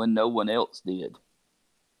when no one else did?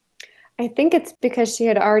 I think it's because she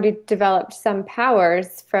had already developed some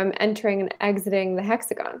powers from entering and exiting the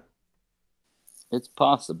hexagon. It's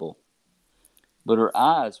possible. But her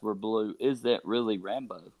eyes were blue. Is that really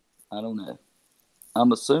Rambo? I don't know.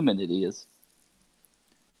 I'm assuming it is.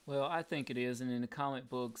 well, I think it is, and in the comic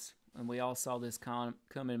books, and we all saw this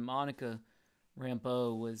coming, Monica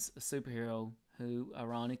Rambeau was a superhero who,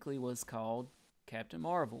 ironically, was called Captain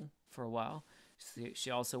Marvel for a while. She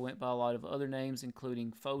also went by a lot of other names,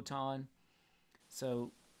 including Photon.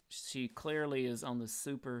 So she clearly is on the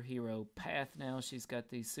superhero path now. She's got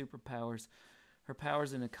these superpowers. Her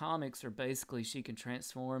powers in the comics are basically she can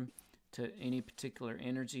transform to any particular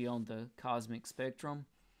energy on the cosmic spectrum.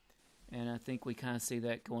 And I think we kind of see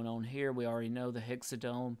that going on here. We already know the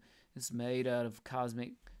hexadome is made out of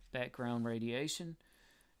cosmic background radiation.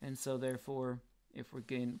 And so therefore, if we're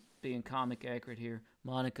being comic accurate here,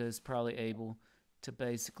 Monica is probably able to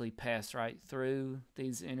basically pass right through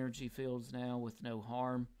these energy fields now with no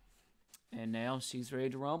harm. And now she's ready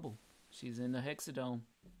to rumble. She's in the hexadome.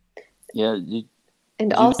 Yeah, And you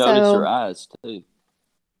notice also, her eyes too.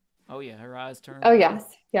 Oh yeah, her eyes turn. oh yes,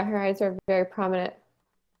 yeah, her eyes are very prominent.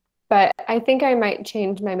 But I think I might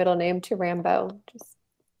change my middle name to Rambo, just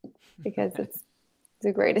because it's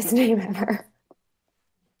the greatest name ever.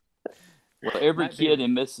 Well, every Might be. kid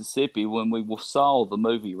in Mississippi, when we saw the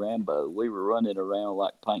movie Rambo, we were running around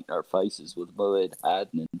like painting our faces with mud,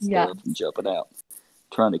 hiding and Yeah. stuff, and jumping out,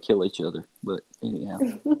 trying to kill each other. But anyhow,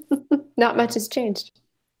 Not much has changed.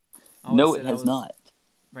 I always no, said it I has was not.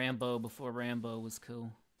 Rambo before Rambo was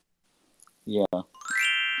cool. Yeah.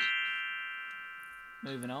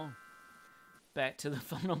 Moving on. Back to the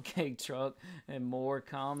funnel cake truck and more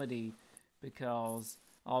comedy, because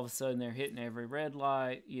all of a sudden they're hitting every red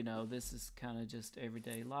light. You know, this is kind of just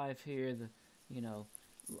everyday life here.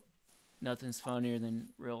 Nothing's funnier than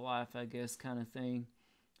real life, I guess, kind of thing.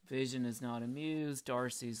 Vision is not amused.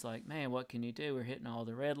 Darcy's like, man, what can you do? We're hitting all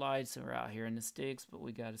the red lights and we're out here in the sticks, but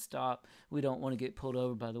we got to stop. We don't want to get pulled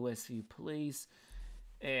over by the Westview police.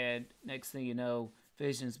 And next thing you know,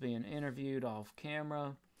 Vision's being interviewed off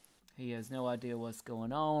camera. He has no idea what's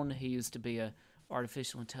going on. He used to be a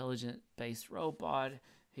artificial intelligence based robot.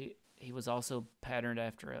 He was also patterned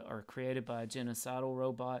after or created by a genocidal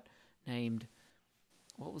robot named,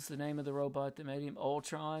 what was the name of the robot that made him?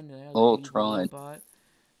 Ultron. The Ultron. Robot.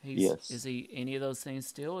 Yes. Is he any of those things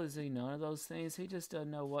still? Is he none of those things? He just doesn't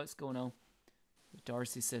know what's going on.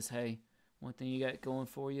 Darcy says, hey, one thing you got going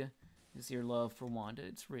for you is your love for Wanda.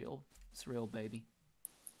 It's real. It's real, baby.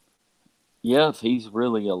 Yeah, if he's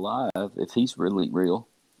really alive, if he's really real,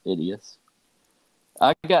 it is.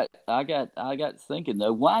 I got thinking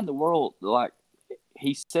though, why in the world, like,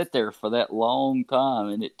 he sat there for that long time,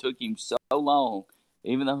 and it took him so long,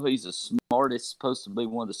 even though he's supposed to be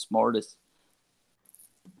one of the smartest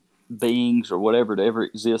beings or whatever to ever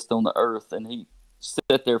exist on the earth, and he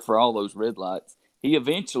sat there for all those red lights. He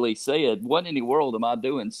eventually said, what in the world am I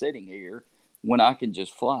doing sitting here when I can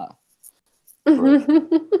just fly? But,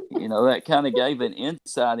 that kind of gave an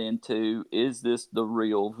insight into, is this the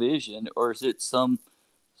real Vision, or is it some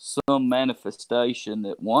manifestation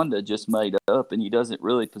that Wanda just made up, and he doesn't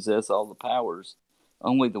really possess all the powers,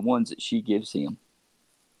 only the ones that she gives him?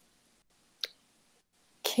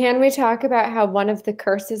 Can we talk about how one of the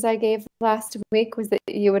curses I gave last week was that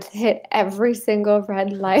you would hit every single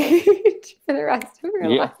red light for the rest of your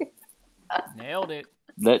life? Nailed it.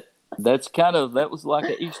 That was like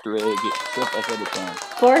an Easter egg, except ahead of time.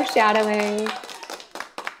 Foreshadowing.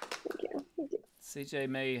 Thank you. CJ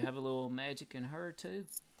may have a little magic in her too.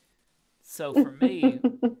 So for me,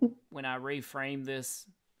 when I reframe this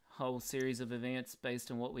whole series of events based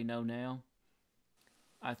on what we know now,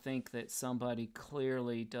 I think that somebody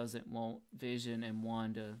clearly doesn't want Vision and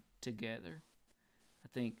Wanda together. I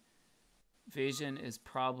think Vision is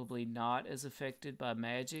probably not as affected by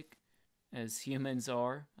magic as humans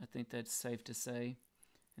are. I think that's safe to say.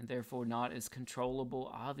 And therefore not as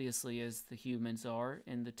controllable, obviously, as the humans are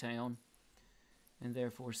in the town. And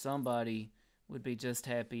therefore somebody would be just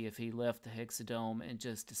happy if he left the Hexadome and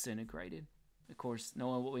just disintegrated. Of course,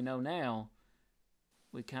 knowing what we know now,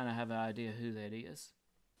 we kind of have an idea who that is.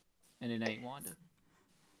 And it ain't Wanda.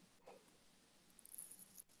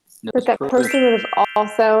 But that person would have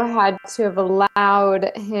also had to have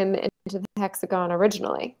allowed him into the hexagon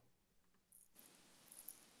originally.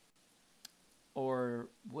 Or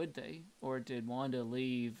would they? Or did Wanda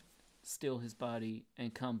leave, steal his body,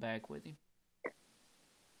 and come back with him?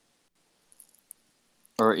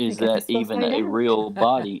 Or is that even a real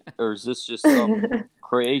body? Or is this just some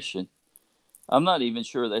creation? I'm not even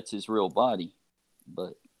sure that's his real body.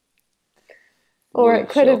 But or it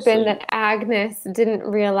could have been that Agnes didn't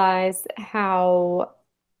realize how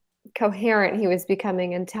coherent he was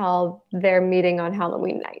becoming until their meeting on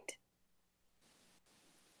Halloween night.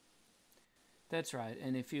 That's right.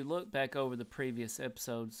 And if you look back over the previous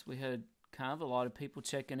episodes, we had kind of a lot of people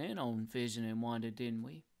checking in on Vision and Wanda, didn't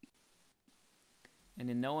we? And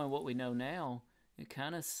in knowing what we know now, it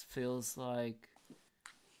kind of feels like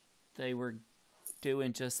they were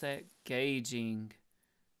doing just that, gauging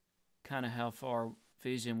kind of how far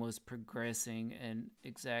Vision was progressing and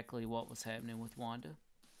exactly what was happening with Wanda.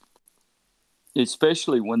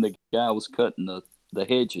 Especially when the guy was cutting the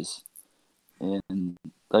hedges. And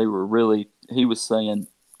they were really, he was saying,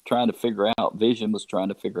 trying to figure out, Vision was trying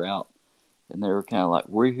to figure out. And they were kind of like,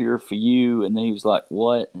 we're here for you. And then he was like,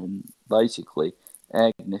 what? And basically,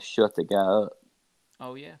 Agnes shut the guy up.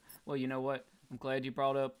 Oh, yeah. Well, you know what? I'm glad you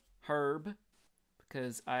brought up Herb,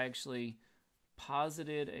 because I actually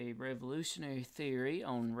posited a revolutionary theory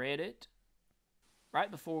on Reddit right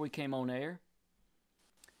before we came on air.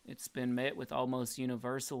 It's been met with almost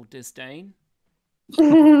universal disdain.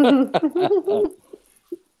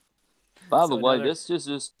 By the way, this is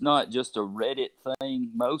just not just a Reddit thing.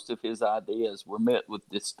 Most of his ideas were met with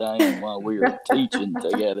disdain while we were teaching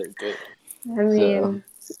together. I mean,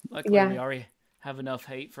 luckily we already have enough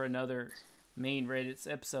hate for another mean Reddit's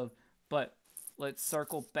episode. But let's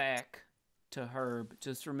circle back to Herb.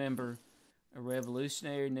 Just remember, a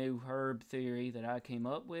revolutionary new Herb theory that I came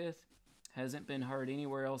up with hasn't been heard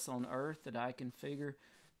anywhere else on Earth that I can figure.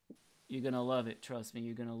 You're going to love it. Trust me,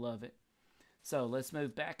 you're going to love it. So let's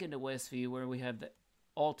move back into Westview, where we have the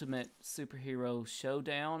ultimate superhero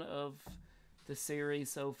showdown of the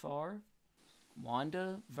series so far.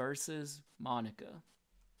 Wanda versus Monica.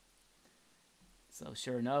 So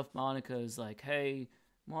sure enough, Monica is like, hey,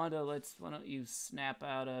 Wanda, why don't you snap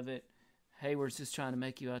out of it? Hayward's just trying to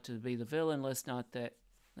make you out to be the villain. Let's not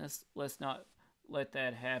let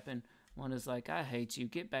that happen. Wanda's like, I hate you.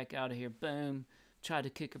 Get back out of here. Boom. Tried to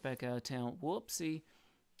kick her back out of town. Whoopsie.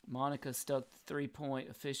 Monica stuck the 3-point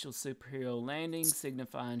official superhero landing,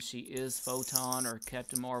 signifying she is Photon or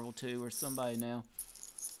Captain Marvel 2 or somebody now.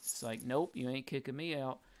 It's like, nope, you ain't kicking me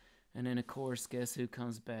out. And then, of course, guess who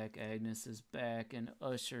comes back? Agnes is back and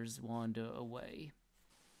ushers Wanda away.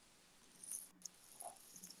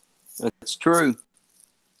 That's true.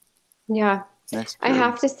 Yeah. That's true. I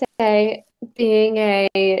have to say, being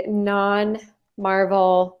a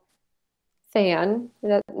non-Marvel fan,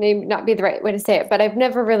 that may not be the right way to say it, but I've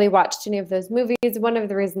never really watched any of those movies. One of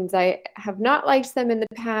the reasons I have not liked them in the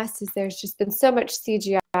past is there's just been so much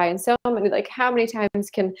CGI and so many, like, how many times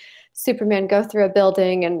can Superman go through a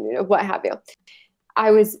building and what have you.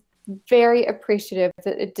 I was very appreciative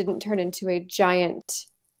that it didn't turn into a giant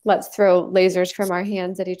let's throw lasers from our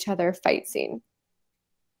hands at each other fight scene.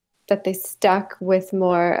 That they stuck with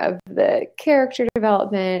more of the character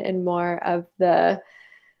development and more of the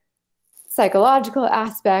psychological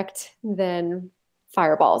aspect than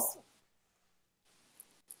fireballs.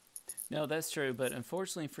 No, that's true, but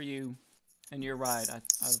unfortunately for you, and you're right,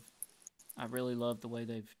 I really love the way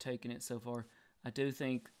they've taken it so far. I do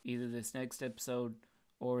think either this next episode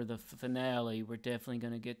or the finale, we're definitely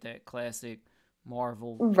going to get that classic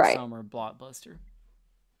Marvel summer blockbuster.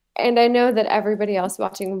 And I know that everybody else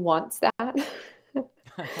watching wants that.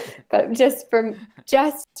 But just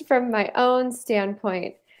from my own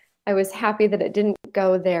standpoint, I was happy that it didn't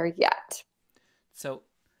go there yet. So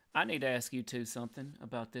I need to ask you two something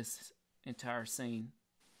about this entire scene.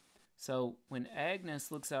 So when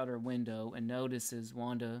Agnes looks out her window and notices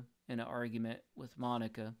Wanda in an argument with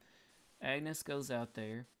Monica, Agnes goes out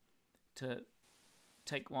there to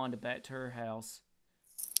take Wanda back to her house.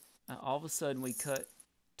 All of a sudden we cut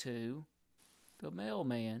to the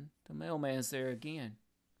mailman. The mailman's there again.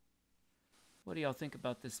 What do y'all think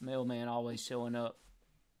about this mailman always showing up?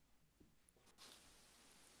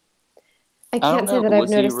 I I don't can't say know. that I've Was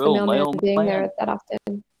he a noticed the real mailman being mailman? there that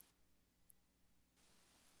often.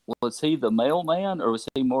 Was he the mailman, or was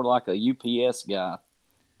he more like a UPS guy?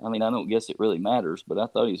 I mean, I don't guess it really matters, but I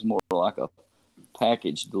thought he was more like a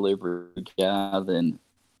package delivery guy than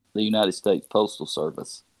the United States Postal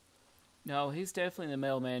Service. No, he's definitely the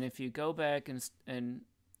mailman. If you go back and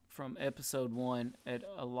from episode 1, at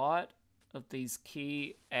a lot of these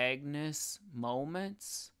key Agnes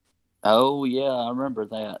moments, Oh, yeah, I remember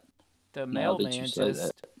that. the Now that you mailman say that.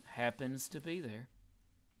 just happens to be there.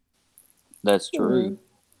 That's true.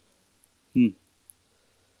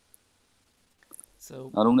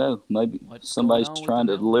 So I don't know. Maybe what's somebody's going on with trying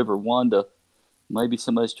the to mailman? deliver Wanda. Maybe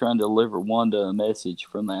somebody's trying to deliver Wanda a message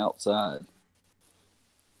from the outside.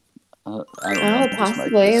 I don't know. Oh, I'm just making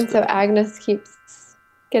possibly. this And so stuff. Agnes keeps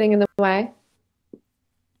getting in the way.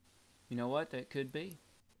 You know what? That could be.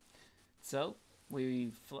 So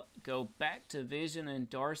we go back to Vision and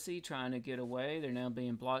Darcy trying to get away. They're now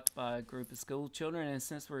being blocked by a group of school children. And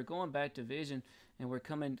since we're going back to Vision and we're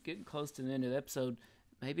getting close to the end of the episode,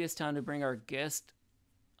 maybe it's time to bring our guest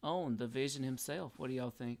on, the Vision himself. What do y'all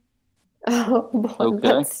think? Oh, boy,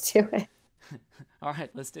 Okay. let's do it. All right,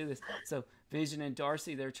 let's do this. So Vision and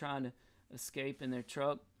Darcy, they're trying to escape in their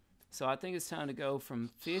truck. So I think it's time to go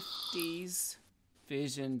from 50s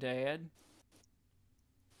Vision Dad.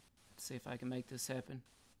 Let's see if I can make this happen.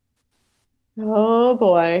 Oh,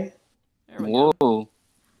 boy. There we go. Whoa.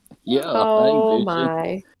 Yeah, Oh, hey,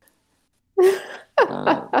 Vision.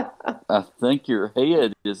 my. I think your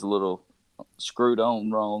head is a little screwed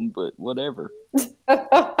on wrong, but whatever.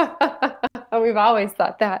 We've always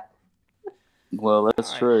thought that. Well, that's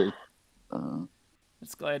All right. true.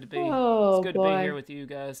 It's glad to be. Oh, It's good to be here boy. with you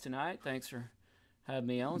guys tonight. Thanks for having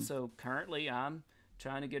me on. So currently, I'm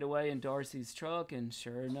trying to get away in Darcy's truck, and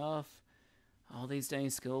sure enough, all these dang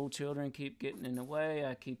school children keep getting in the way.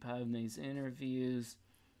 I keep having these interviews,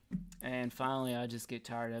 and finally, I just get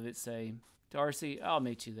tired of it. Say, Darcy, I'll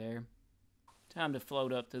meet you there. Time to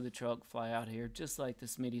float up to the truck, fly out here, just like the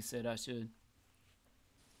Smitty said I should.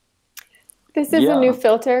 This is a new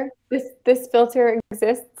filter. This filter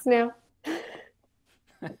exists now.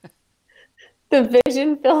 The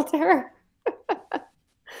Vision filter.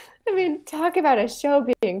 I mean, talk about a show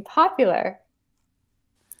being popular.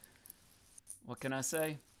 What can I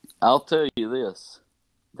say? I'll tell you this,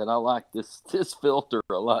 that I like this filter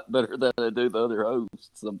a lot better than I do the other hosts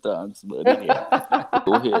sometimes. But anyhow,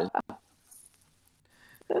 go ahead.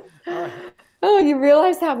 All right. Oh, you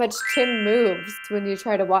realize how much Tim moves when you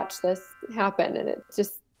try to watch this happen, and it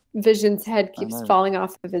just Vision's head keeps know. falling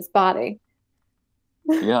off of his body.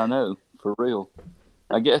 Yeah, I know, for real.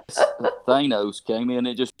 I guess Thanos came in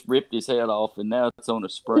and just ripped his head off, and now it's on a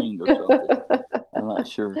spring or something. I'm not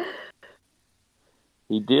sure.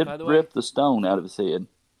 He did By the way, rip the stone out of his head.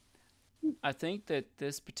 I think that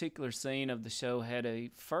this particular scene of the show had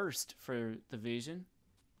a first for the Vision.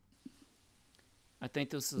 I think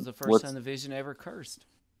this was the first time the Vision ever cursed.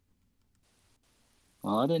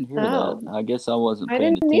 Well, I didn't hear Oh. that. I guess I wasn't I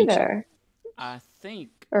paying didn't attention. either. I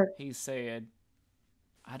think Or- he said,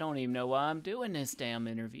 I don't even know why I'm doing this damn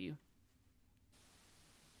interview.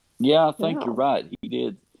 Yeah, I think Wow. you're right. He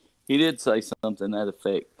did. He did say something to that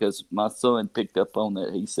effect because my son picked up on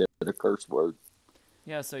that. He said a curse word.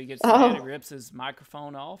 Yeah, so he gets mad, he Oh. rips his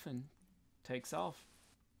microphone off and takes off.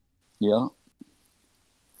 Yeah.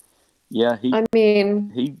 Yeah, I mean,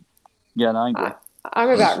 he got angry. I'm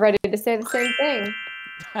about ready to say the same thing.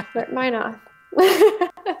 Rip mine off.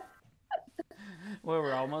 Well,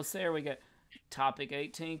 we're almost there. We got topic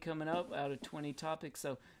 18 coming up out of 20 topics.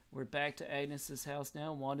 So we're back to Agnes's house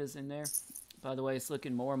now. Wanda's in there. By the way, it's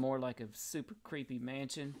looking more and more like a super creepy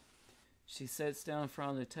mansion. She sits down in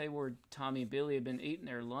front of the table where Tommy and Billy have been eating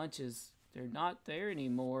their lunches. They're not there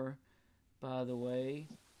anymore, by the way.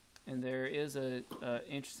 And there is a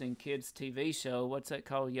interesting kids TV show. What's that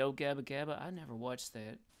called? Yo Gabba Gabba? I never watched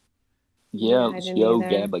that. Yeah, I it's didn't Yo either.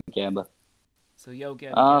 Gabba Gabba. So Yo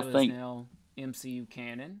Gabba I Gabba think- is now MCU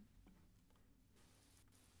canon.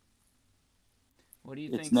 What do you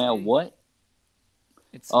think? It's now Steve? what?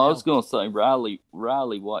 It's I now was going to say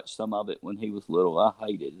Riley watched some of it when he was little. I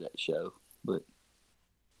hated that show. But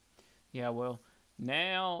Yeah, well,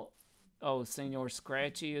 now, Senor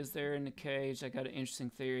Scratchy is there in the cage. I got an interesting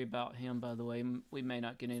theory about him, by the way. We may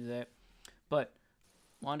not get into that. But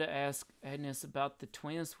Wanda asked Agnes about the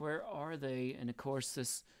twins. Where are they? And, of course,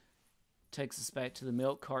 this takes us back to the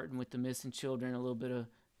milk carton with the missing children. A little bit of,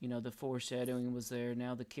 the foreshadowing was there.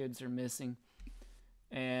 Now the kids are missing.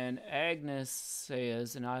 And Agnes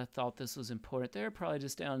says, and I thought this was important, they're probably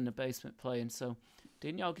just down in the basement playing. So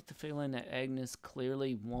didn't y'all get the feeling that Agnes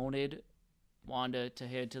clearly wanted Wanda to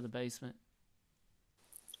head to the basement?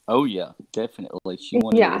 Oh, yeah, definitely. She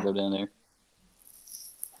wanted her to go down there.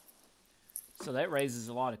 So that raises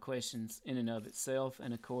a lot of questions in and of itself.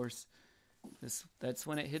 And, of course, that's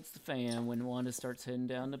when it hits the fan, when Wanda starts heading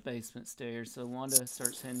down the basement stairs. So Wanda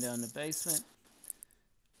starts heading down the basement,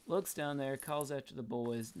 looks down there, calls after the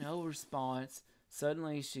boys. No response.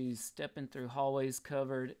 Suddenly she's stepping through hallways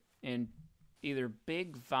covered in either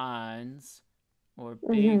big vines or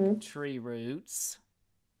big tree roots.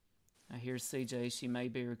 I hear CJ, she may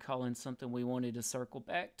be recalling something we wanted to circle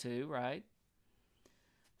back to, right?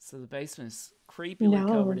 So the basement's creepily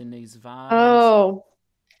covered in these vines. Oh.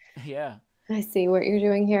 Yeah. I see what you're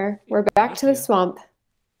doing here. We're back to the swamp.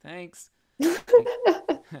 Thanks.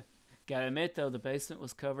 Gotta admit, though, the basement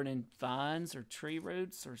was covered in vines or tree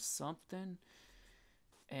roots or something.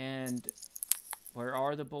 And where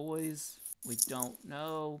are the boys? We don't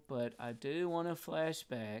know, but I do want to flash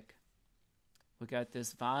back. We got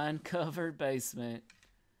this vine-covered basement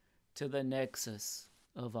to the nexus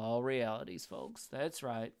of all realities, folks. That's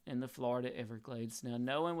right, in the Florida Everglades. Now,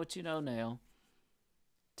 knowing what you know now,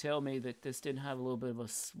 tell me that this didn't have a little bit of a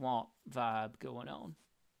swamp vibe going on.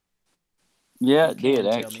 Yeah, it did,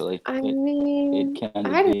 actually. I mean,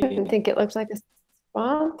 I didn't think it looked like a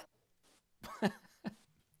swamp.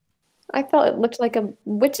 I felt it looked like a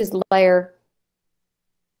witch's lair.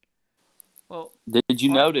 Well, did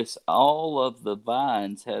you notice all of the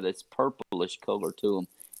vines had this purplish color to them?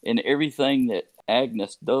 And everything that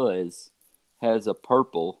Agnes does has a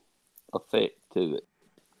purple effect to it.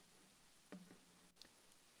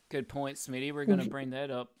 Good point, Smitty. We're going to bring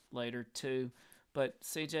that up later, too. But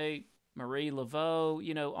CJ, Marie Laveau,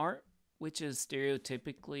 you know, aren't witches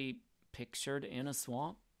stereotypically pictured in a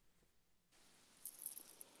swamp?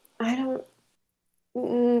 I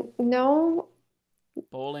don't know.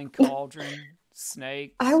 Boiling cauldron,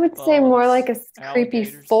 snakes. I would say more like a creepy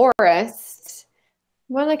forest.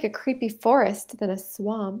 More like a creepy forest than a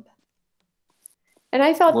swamp. And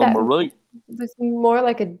I felt that Marie was more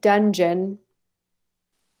like a dungeon.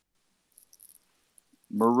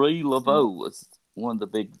 Marie Laveau was one of the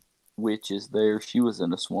big witches there. She was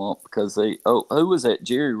in a swamp because who was that?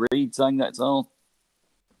 Jerry Reed sang that song?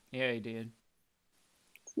 Yeah, he did.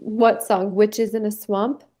 What song? Witches in a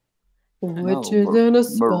Swamp? Witches in a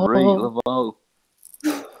Swamp. Marie Laveau.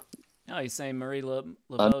 No, he's saying Marie Laveau.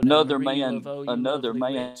 Another Another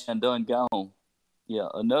man done gone. Yeah,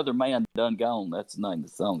 Another Man Done Gone. That's the name of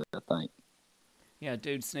the song, I think. Yeah,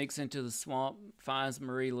 dude sneaks into the swamp, finds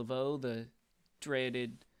Marie Laveau, the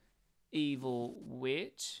dreaded evil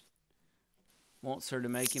witch, wants her to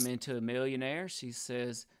make him into a millionaire. She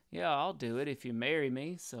says, yeah, I'll do it if you marry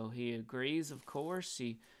me. So he agrees, of course.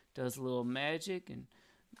 She does a little magic and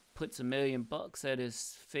puts $1 million at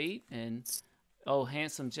his feet. And, oh,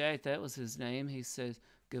 Handsome Jack, that was his name. He says,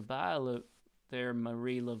 goodbye, look there,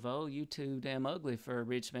 Marie Laveau. You too damn ugly for a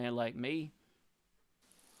rich man like me.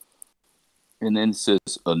 And then it says,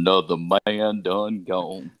 another man done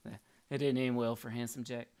gone. It didn't end well for Handsome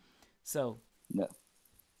Jack. So, no.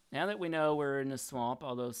 Now that we know we're in the swamp,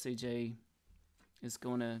 although CJ is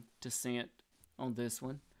going to dissent on this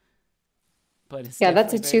one. But it's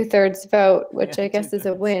that's a 2/3 vote, which I guess is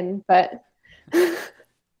a win, but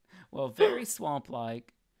well, very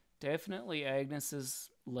swamp-like. Definitely Agnes's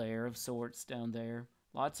lair of sorts down there.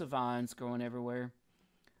 Lots of vines growing everywhere.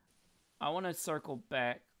 I want to circle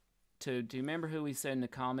back to, do you remember who we said in the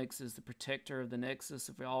comics is the protector of the nexus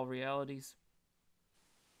of all realities?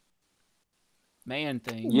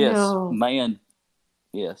 Man-Thing. Yes, no.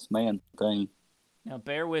 Man-Thing. Now,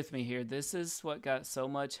 bear with me here. This is what got so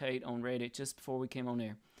much hate on Reddit just before we came on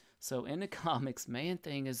air. So, in the comics,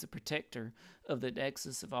 Man-Thing is the protector of the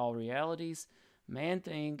nexus of all realities.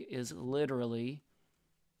 Man-Thing is literally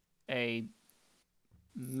a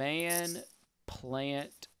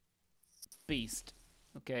man-plant beast,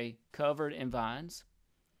 okay, covered in vines.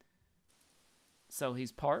 So,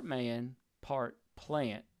 he's part man, part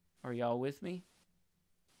plant. Are y'all with me?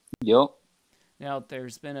 Yep. Now,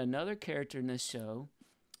 there's been another character in this show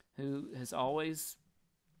who has always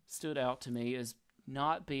stood out to me as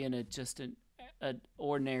not being just an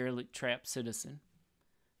ordinarily trapped citizen.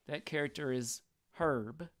 That character is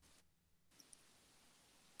Herb.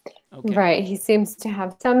 Okay. Right, he seems to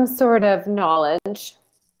have some sort of knowledge.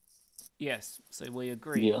 Yes, so we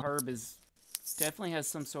agree. Yeah. Herb definitely has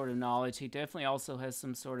some sort of knowledge. He definitely also has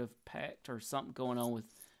some sort of pact or something going on with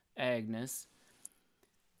Agnes.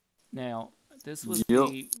 Now, this was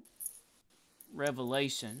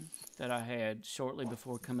revelation that I had shortly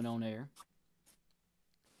before coming on air.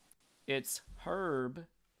 It's herb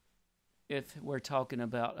if we're talking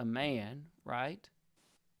about a man, right?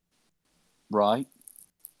 Right.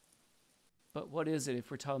 But what is it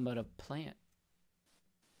if we're talking about a plant?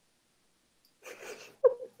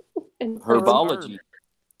 Herbology.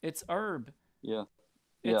 It's herb. Yeah.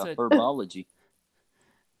 It's Yeah, herbology.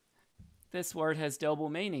 This word has double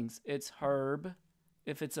meanings. It's herb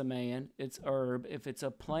if it's a man. It's herb if it's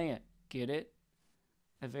a plant. Get it?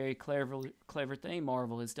 A very clever thing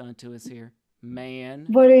Marvel has done to us here. Man.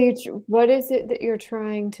 What is it that you're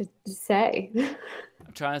trying to say?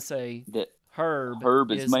 I'm trying to say That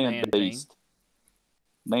herb is man beast. thing.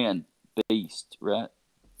 Man beast, right?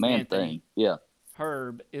 Man thing. Yeah.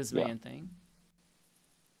 Herb is Yeah. man thing.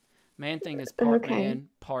 Man thing is part Okay. man,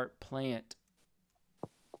 part plant,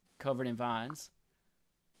 covered in vines.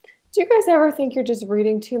 Do you guys ever think you're just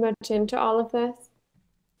reading too much into all of this?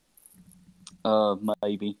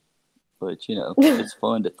 Maybe. But, you know, it's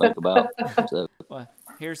fun to think about. So, Well,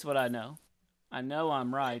 here's what I know. I know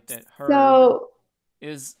I'm right that herb So,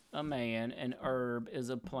 is a man and herb is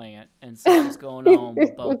a plant, and something's going on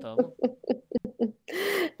with both of them.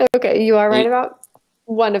 okay, you are right about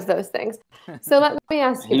one of those things. So let me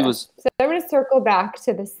ask you this. So I'm going to circle back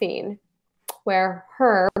to the scene where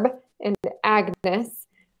Herb and Agnes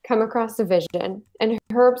come across a Vision, and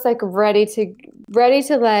Herb's like ready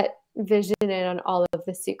to let Vision in on all of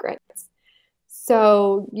the secrets.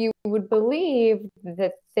 So you would believe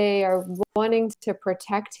that they are wanting to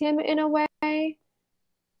protect him in a way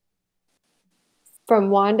from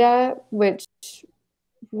Wanda, which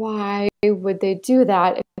why would they do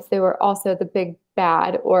that if they were also the big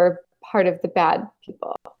bad or part of the bad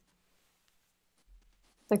people?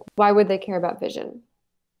 Like, why would they care about Vision?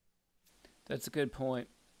 That's a good point.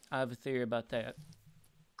 I have a theory about that.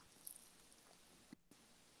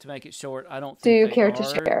 To make it short, I don't think Do you they care are to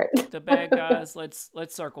share it? the bad guys. Let's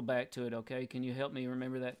circle back to it, okay? Can you help me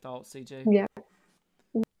remember that thought, CJ? Yeah.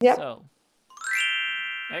 Yep. So,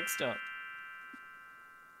 next up,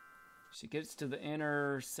 she gets to the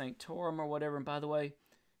inner sanctorum or whatever, and by the way,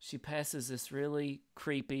 she passes this really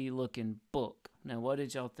creepy looking book. Now, what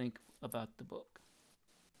did y'all think about the book?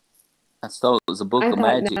 I thought it was a book I of thought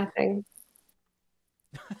magic. nothing.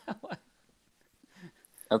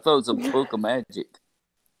 I thought it was a book of magic.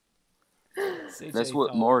 CJ That's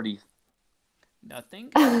what thought Marty.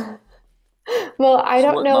 nothing. Well, I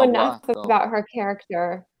don't what know my enough wife thought. about her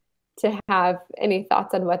character to have any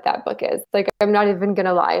thoughts on what that book is. Like, I'm not even going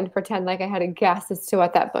to lie and pretend like I had a guess as to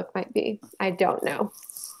what that book might be. I don't know.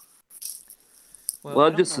 Well, I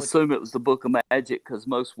just assume it was the book of magic because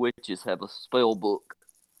most witches have a spell book.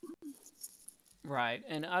 Right,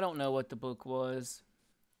 and I don't know what the book was,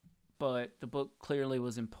 but the book clearly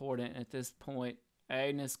was important. At this point,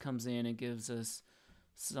 Agnes comes in and gives us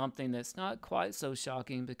something that's not quite so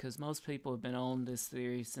shocking because most people have been on this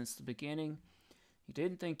theory since the beginning. You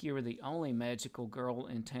didn't think you were the only magical girl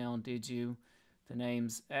in town, did you? The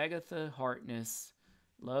name's Agatha Harkness.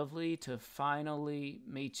 Lovely to finally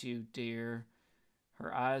meet you, dear.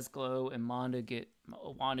 Her eyes glow and Wanda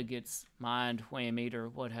gets mind whammied or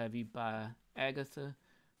what have you by Agatha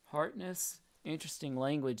Harkness. Interesting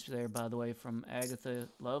language there, by the way, from Agatha.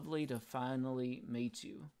 Lovely to finally meet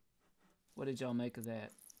you. What did y'all make of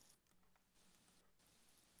that?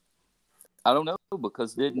 I don't know,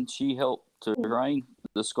 because didn't she help to train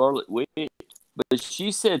the Scarlet Witch? But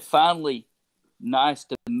she said, finally, nice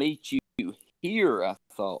to meet you here, I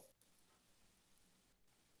thought.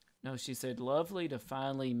 No, she said, lovely to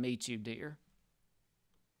finally meet you, dear.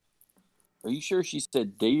 Are you sure she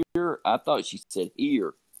said dear? I thought she said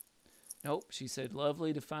here. Nope, she said,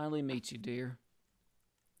 lovely to finally meet you, dear.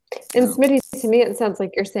 And Smitty, to me, it sounds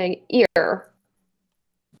like you're saying ear.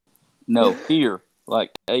 No, here,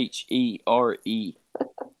 like Here.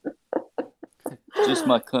 Just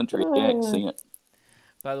my country accent.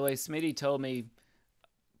 By the way, Smitty told me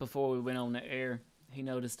before we went on the air, he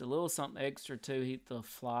noticed a little something extra too. The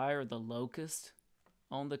fly or the locust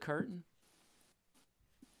on the curtain.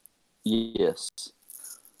 Yes.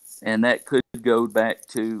 And that could go back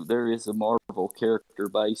to, there is a Marvel character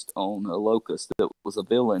based on a locust that was a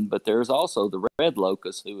villain, but there's also the red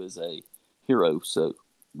locust who is a hero. So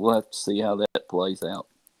we'll have to see how that plays out.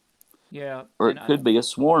 Yeah. Or it could be a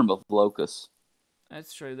swarm of locusts.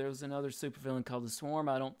 That's true. There was another supervillain called the Swarm.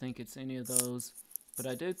 I don't think it's any of those. But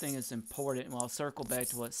I do think it's important, and I'll circle back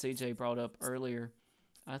to what CJ brought up earlier.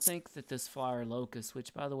 I think that this flyer locust,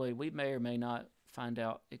 which, by the way, we may or may not find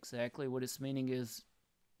out exactly what its meaning is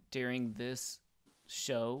during this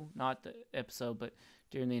show, not the episode, but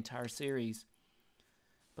during the entire series.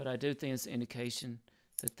 but I do think it's an indication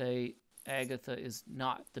that Agatha is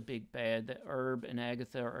not the big bad, that Herb and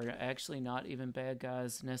Agatha are actually not even bad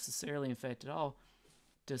guys necessarily, in fact, at all,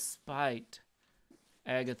 despite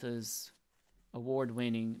Agatha's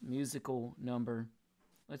award-winning musical number.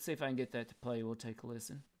 Let's see if I can get that to play. We'll take a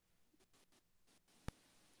listen.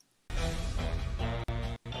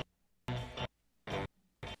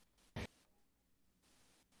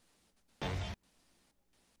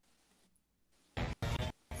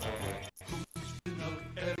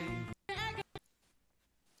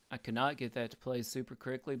 I cannot get that to play super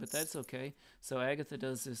correctly, but that's okay. So Agatha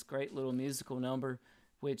does this great little musical number,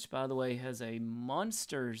 which, by the way, has a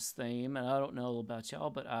monsters theme. And I don't know about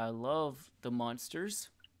y'all, but I love the monsters.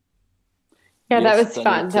 Yeah, that Yes, was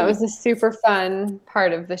fun. That was a super fun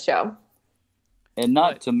part of the show. And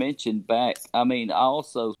not to mention back, I mean, I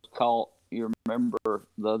also caught, you remember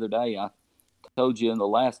the other day, I told you in the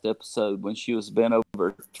last episode when she was bent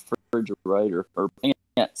over the refrigerator, her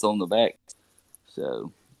pants on the back.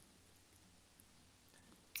 So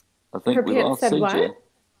I think Her we pants lost said CJ. what?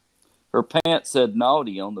 Her pants said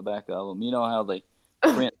naughty on the back of them. You know how they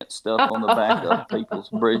print stuff on the back of people's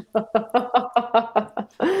bridge.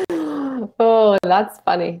 Oh, that's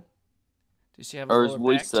funny. Does she have a Or lower as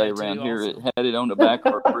we back say tattoo around here, also? it had it on the back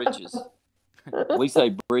of her breeches. We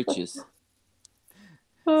say breeches.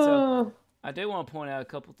 So I do want to point out a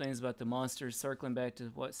couple things about the monsters. Circling back to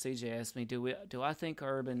what CJ asked me, do I think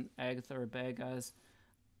Herb and Agatha are bad guys?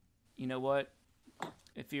 You know what?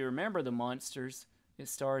 If you remember the monsters, it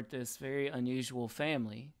started this very unusual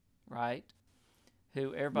family, right?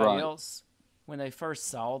 Who everybody else, when they first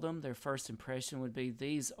saw them, their first impression would be,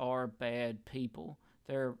 these are bad people.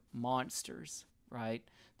 They're monsters, right?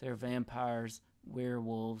 They're vampires,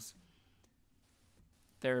 werewolves.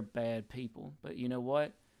 They're bad people. But you know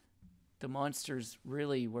what? The monsters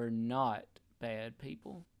really were not bad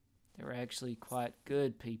people. They were actually quite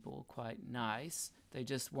good people, quite nice. They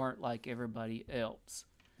just weren't like everybody else.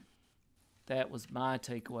 That was my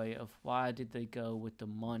takeaway of why did they go with the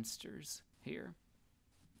monsters here.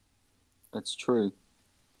 That's true.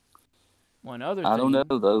 One other I thing don't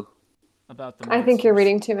know, though. about the monsters. I think you're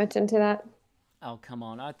reading too much into that. Oh, come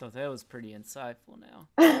on. I thought that was pretty insightful now.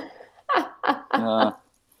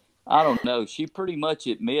 I don't know. She pretty much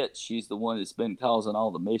admits she's the one that's been causing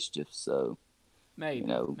all the mischief, so... Maybe,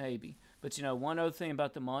 maybe. But, one other thing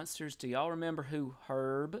about the monsters, do y'all remember who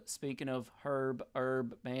Herb, speaking of Herb,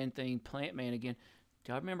 man thing, plant man again,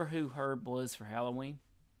 do y'all remember who Herb was for Halloween?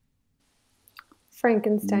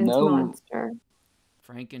 Frankenstein's monster.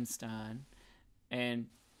 Frankenstein. And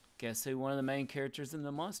guess who one of the main characters in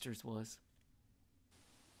the monsters was?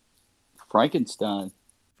 Frankenstein.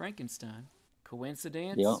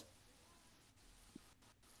 Coincidence? Yep.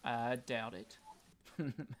 I doubt it.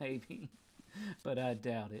 Maybe. But I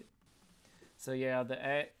doubt it. So yeah,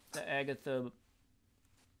 the Agatha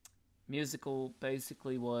musical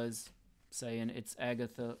basically was saying it's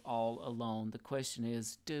Agatha all alone. The question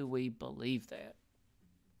is, do we believe that?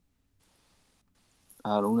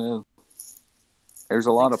 I don't know. There's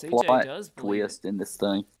a lot of plot twist it. in this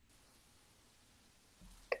thing.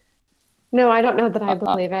 No, I don't know that I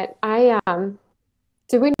believe it.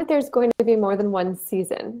 Do we know that there's going to be more than one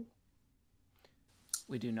season?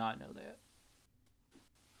 We do not know that.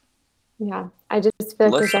 Yeah, I just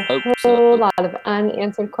feel like there's a whole lot of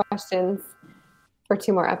unanswered questions for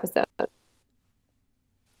 2 more episodes.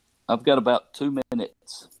 I've got about 2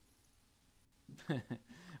 minutes.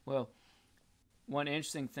 Well, one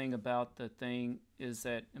interesting thing about the thing is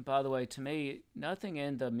that, and by the way, to me, nothing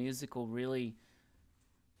in the musical really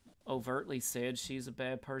overtly said she's a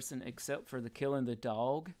bad person except for the killing the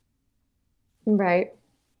dog. Right.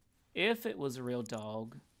 If it was a real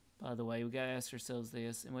dog, by the way, we got to ask ourselves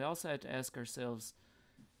this, and we also have to ask ourselves,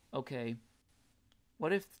 okay,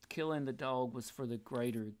 what if killing the dog was for the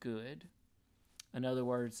greater good? In other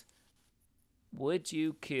words, would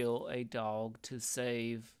you kill a dog to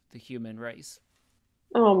save the human race?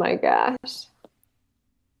 Oh my gosh.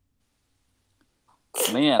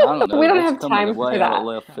 Man, I don't know. We don't have time for that. Out of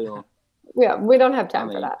left field. Yeah, we don't have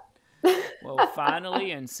time for that. Well,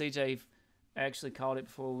 finally, and CJ actually called it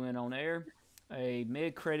before we went on air, a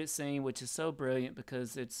mid-credit scene, which is so brilliant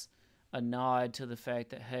because it's a nod to the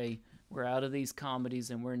fact that, hey, we're out of these comedies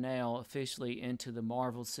and we're now officially into the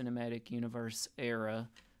Marvel Cinematic Universe era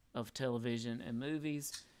of television and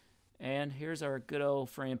movies. And here's our good old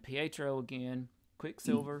friend Pietro again,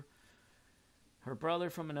 Quicksilver, her brother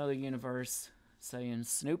from another universe, saying,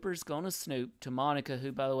 Snooper's gonna snoop, to Monica,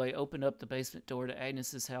 who, by the way, opened up the basement door to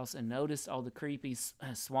Agnes's house and noticed all the creepy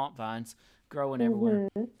swamp vines growing everywhere.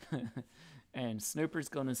 And Snooper's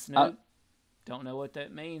gonna snoop. Don't know what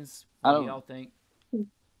that means. I What do don't. y'all think?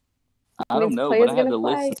 I don't Means know, play but is I had gonna to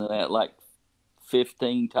play. listen to that like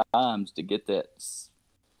 15 times to get that.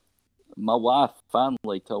 My wife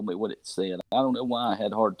finally told me what it said. I don't know why I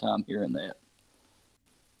had a hard time hearing that.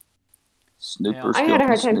 Snooper's I had a gonna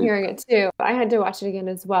hard time snoop. hearing it too. I had to watch it again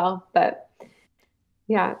as well. But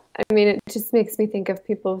yeah, I mean, it just makes me think of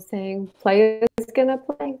people saying play is gonna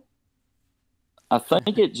play. I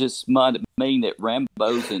think it just might mean that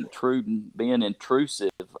Rambo's being intrusive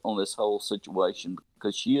on this whole situation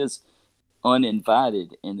because she is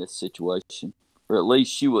uninvited in this situation, or at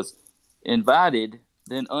least she was invited,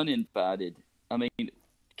 then uninvited. I mean,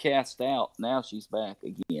 cast out. Now she's back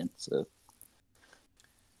again. So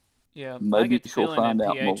Yeah, I maybe get the she'll feeling that find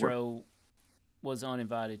out more. Pietro was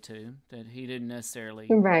uninvited too, that he didn't necessarily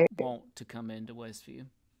Right. want to come into Westview.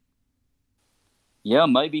 Yeah,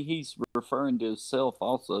 maybe he's referring to himself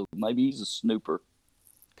also. Maybe he's a snooper.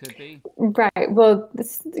 Could be. Right. Well,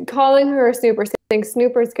 calling her a snooper, saying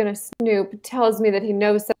Snooper's gonna snoop, tells me that he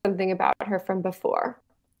knows something about her from before.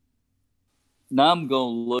 Now I'm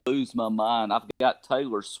going to lose my mind. I've got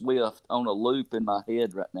Taylor Swift on a loop in my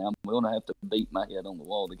head right now. I'm going to have to beat my head on the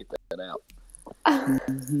wall to get that out.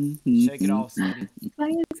 Shake it off, Smitty. Play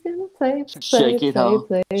is gonna play, Shake play, it play, off.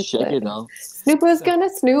 play, Shake play. it off. Snooper's So- gonna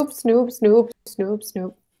snoop, snoop, snoop, snoop,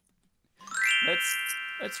 snoop.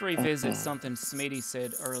 Let's revisit something Smitty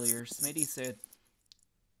said earlier. Smitty said,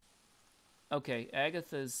 okay,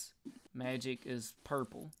 Agatha's magic is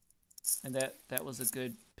purple. And that was a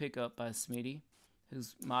good pickup by Smitty,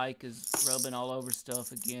 whose mic is rubbing all over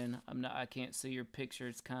stuff again. I can't see your picture.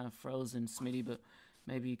 It's kind of frozen, Smitty, but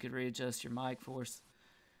maybe you could readjust your mic for us.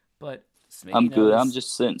 But Smitty I'm good. I'm noticed-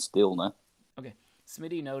 just sitting still now. Okay.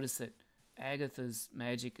 Smitty noticed that Agatha's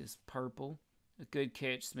magic is purple. A good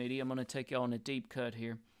catch, Smitty. I'm going to take you on a deep cut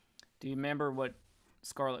here. Do you remember what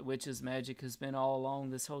Scarlet Witch's magic has been all along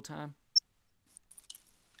this whole time?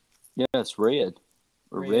 Yeah, it's red.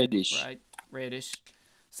 Or reddish. Right, reddish.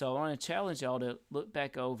 So I want to challenge y'all to look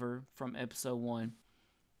back over from episode 1.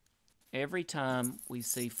 Every time we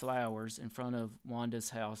see flowers in front of Wanda's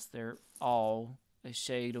house, they're all a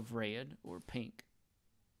shade of red or pink.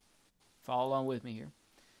 Follow along with me here.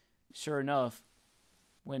 Sure enough,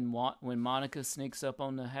 when Monica sneaks up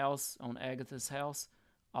on the house, on Agatha's house,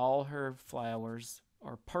 all her flowers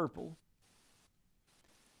are purple.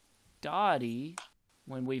 Dottie,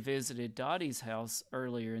 when we visited Dottie's house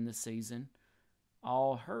earlier in the season,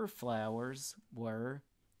 all her flowers were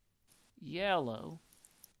yellow.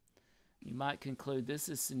 You might conclude this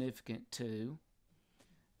is significant too.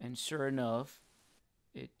 And sure enough,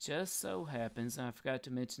 it just so happens, and I forgot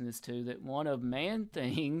to mention this too, that one of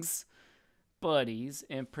Man-Thing's buddies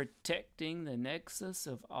in protecting the nexus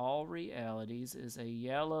of all realities is a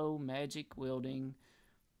yellow magic-wielding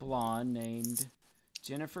blonde named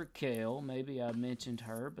Jennifer Kale. Maybe I mentioned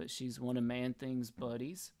her, but she's one of Man-Thing's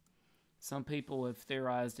buddies. Some people have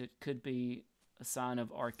theorized it could be a sign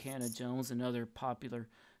of Arcana Jones, another popular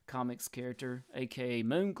comics character, aka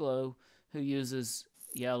Moonglow, who uses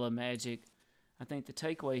yellow magic. I think the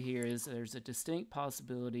takeaway here is there's a distinct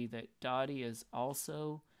possibility that Dottie is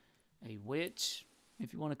also a witch,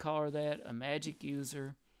 if you want to call her that, a magic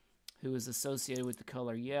user who is associated with the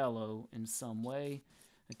color yellow in some way.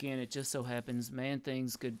 Again, it just so happens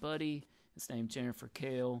Man-Thing's good buddy is named Jennifer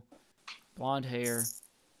Kale, blonde hair,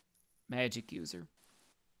 magic user.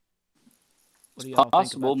 What do y'all think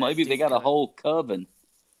Possible. about that Maybe they deep got a cut? whole coven.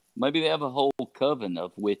 Maybe they have a whole coven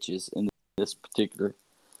of witches in this particular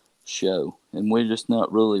show, and we're just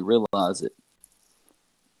not really realize it.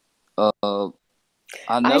 I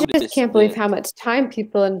just can't believe how much time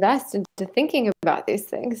people invest into thinking about these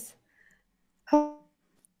things.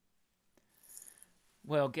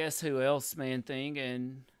 Well, guess who else Man-Thing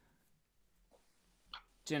and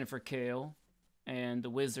Jennifer Kale and the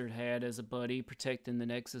Wizard had as a buddy protecting the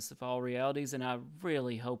nexus of all realities, and I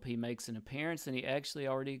really hope he makes an appearance, and he actually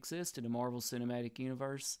already exists in the Marvel Cinematic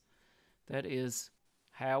Universe. That is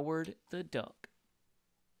Howard the Duck.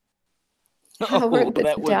 Howard the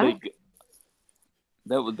Duck?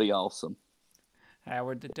 That would be awesome.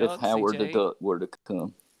 Howard the Duck. If Howard the CJ, Duck were to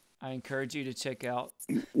come. I encourage you to check out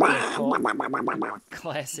the cult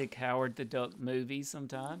classic Howard the Duck movie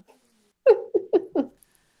sometime.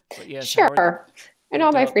 But yes, Sure. In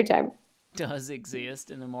all my Duck free time. does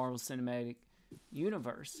exist in the Marvel Cinematic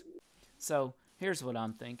Universe. So here's what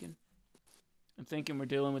I'm thinking. I'm thinking we're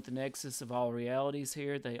dealing with the nexus of all realities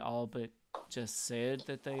here. They all but just said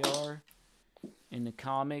that they are. In the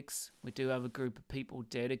comics, we do have a group of people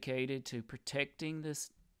dedicated to protecting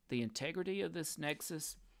the integrity of this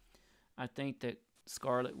nexus. I think that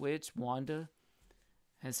Scarlet Witch, Wanda,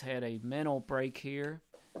 has had a mental break here,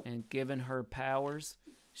 and given her powers,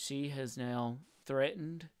 she has now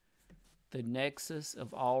threatened the nexus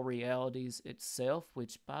of all realities itself,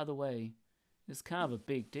 which, by the way, is kind of a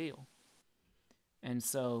big deal. And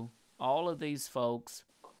so all of these folks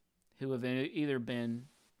who have either been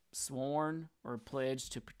sworn or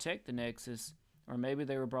pledged to protect the nexus, or maybe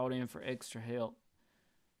they were brought in for extra help,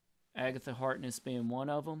 Agatha Harkness being one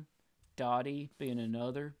of them, Dottie being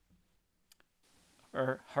another,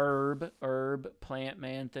 or Herb, Plant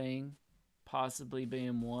Man thing, possibly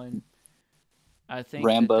being one. I think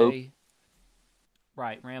Rambo.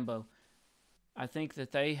 Rambo. I think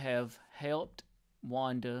that they have helped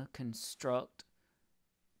Wanda construct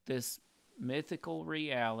this mythical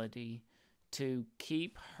reality to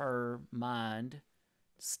keep her mind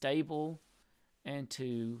stable and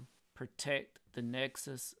to protect the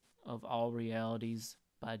nexus of all realities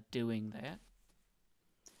by doing that.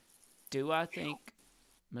 Do I think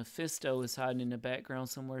Mephisto is hiding in the background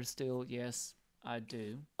somewhere still? Yes, I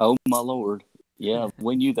do. Oh, my Lord. Yeah,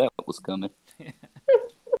 we knew that was coming.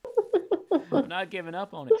 I'm not giving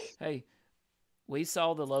up on it. Hey, we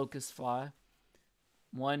saw the locust fly.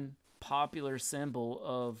 One popular symbol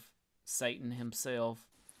of Satan himself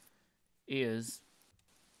is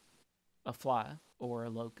a fly or a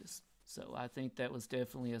locust. So I think that was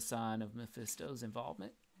definitely a sign of Mephisto's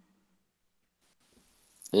involvement.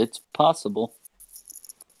 It's possible.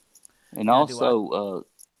 And Now, also,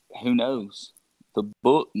 who knows? The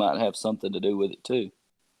book might have something to do with it, too.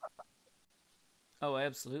 Oh,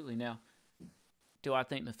 absolutely. Now, do I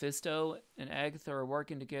think Mephisto and Agatha are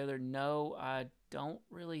working together? No, I don't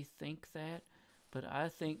really think that. But I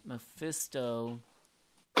think Mephisto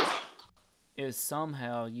is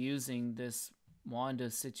somehow using this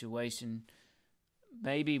Wanda situation.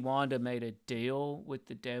 Maybe Wanda made a deal with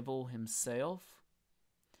the devil himself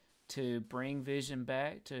to bring Vision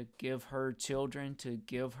back, to give her children, to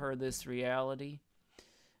give her this reality.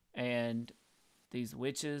 And these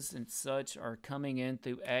witches and such are coming in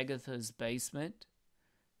through Agatha's basement,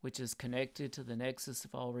 which is connected to the nexus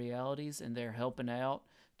of all realities, and they're helping out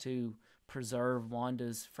to preserve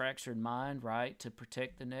Wanda's fractured mind, right, to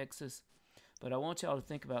protect the nexus. But I want y'all to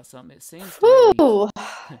think about something. It seems to me...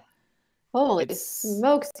 Holy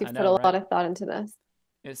smokes, you put a lot of thought into this.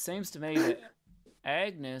 It seems to me that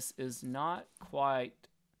Agnes is not quite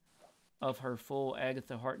of her full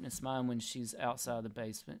Agatha Harkness mind when she's outside the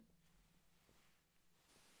basement.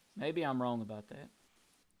 Maybe I'm wrong about that.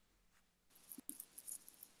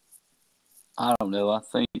 I don't know. I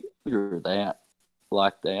think you're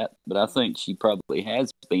like that, but I think she probably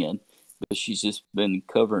has been, but she's just been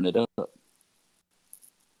covering it up.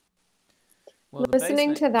 Well,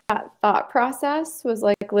 listening to that thought process was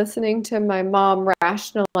like listening to my mom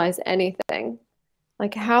rationalize anything.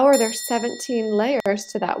 Like, how are there 17 layers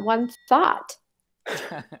to that one thought?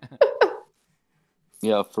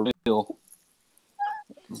 Yeah, for real.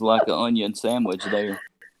 It's like an onion sandwich there.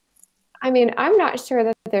 I mean, I'm not sure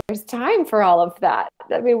that there's time for all of that.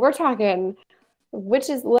 I mean, we're talking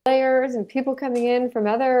witches layers and people coming in from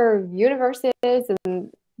other universes and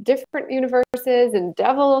different universes and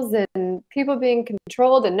devils and people being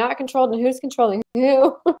controlled and not controlled and who's controlling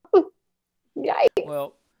who. Yikes.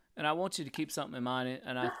 Well, and I want you to keep something in mind,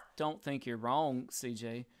 and I don't think you're wrong,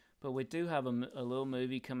 CJ, but we do have a little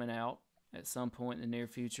movie coming out at some point in the near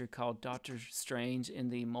future called Doctor Strange in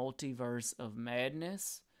the Multiverse of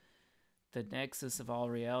Madness. The nexus of all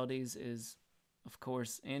realities is, of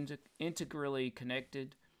course, integrally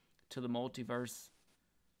connected to the multiverse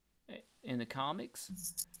in the comics.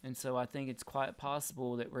 And so I think it's quite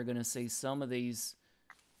possible that we're going to see some of these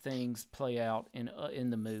things play out in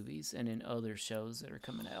the movies and in other shows that are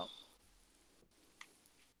coming out.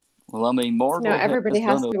 Well, I mean, Marvel everybody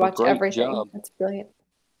has to watch everything. Job. That's brilliant.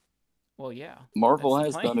 Well, yeah. Marvel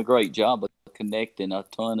has done a great job of connecting a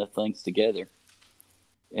ton of things together.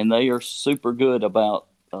 And they are super good about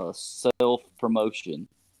self-promotion.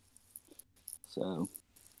 So,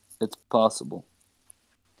 it's possible.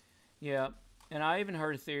 Yeah, and I even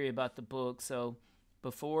heard a theory about the book. So,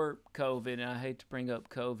 before COVID, and I hate to bring up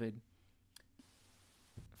COVID,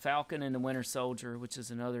 Falcon and the Winter Soldier, which is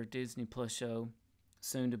another Disney Plus show,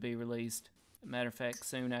 soon to be released, matter of fact,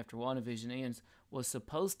 soon after WandaVision ends, was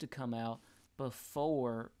supposed to come out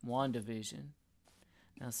before WandaVision.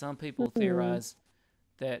 Now, some people theorize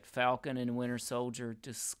that Falcon and Winter Soldier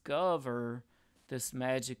discover this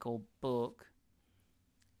magical book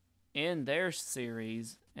in their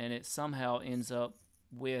series, and it somehow ends up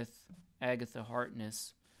with Agatha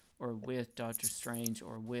Harkness or with Doctor Strange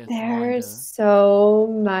or with Wanda. There's so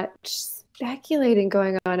much speculating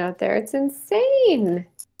going on out there. It's insane.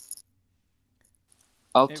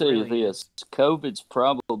 I'll It tell you really this: is. COVID's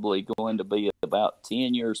probably going to be about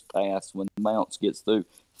 10 years past when Mounts gets through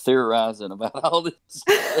theorizing about all this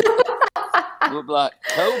stuff. We'll be like,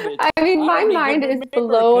 COVID. I mean, I my don't even mind is remember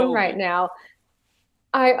blown right COVID. now.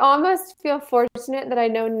 I almost feel fortunate that I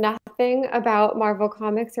know nothing about Marvel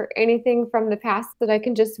Comics or anything from the past, that I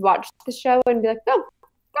can just watch the show and be like, oh,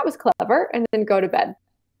 that was clever, and then go to bed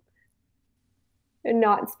and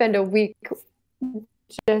not spend a week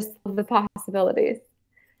just of the possibilities.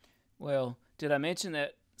 Well, did I mention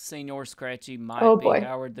that Senor Scratchy might Oh be boy.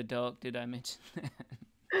 Howard the Duck? Did I mention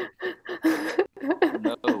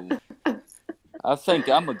No, I think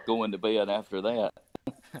I'm going to bed after that.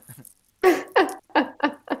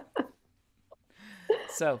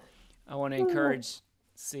 So, I want to encourage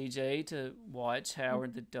CJ to watch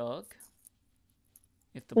Howard the Duck.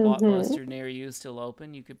 If the Blockbuster near you is still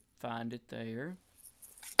open, you could find it there.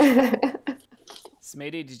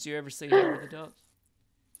 Smitty, did you ever see Howard the Duck?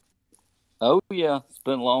 Oh yeah, it's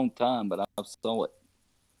been a long time, but I saw it.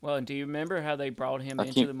 Well, and do you remember how they brought him I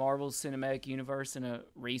into can't. the Marvel Cinematic Universe in a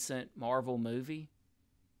recent Marvel movie?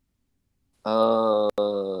 No,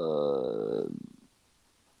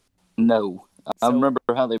 I So, remember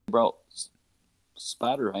how they brought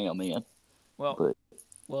Spider-Ham in, well,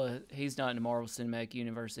 but he's not in the Marvel Cinematic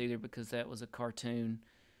Universe either, because that was a cartoon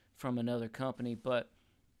from another company. But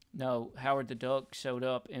no, Howard the Duck showed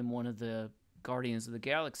up in one of the Guardians of the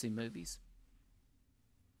Galaxy movies.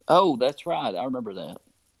 oh, that's right, I remember that.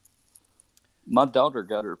 My daughter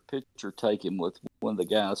got her picture taken with one of the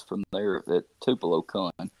guys from there at Tupelo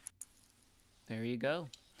Con. There you go.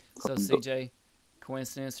 So, From the- CJ,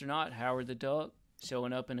 coincidence or not, Howard the Duck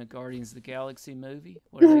showing up in a Guardians of the Galaxy movie.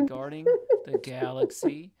 What are they guarding? The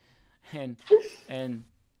galaxy, and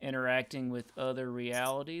interacting with other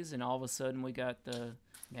realities, and all of a sudden we got the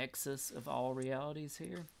nexus of all realities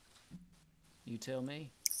here. You tell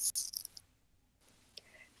me.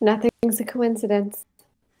 Nothing's a coincidence.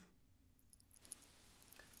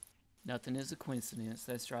 Nothing is a coincidence.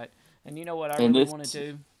 That's right. And you know what I And really this, want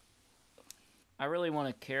to do? I really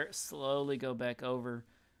want to slowly go back over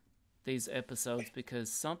these episodes,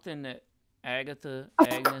 because something that Of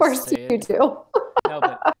Agnes course you said. do. No,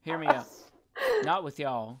 but hear me out. Not with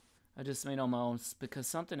y'all. I just mean on my own, because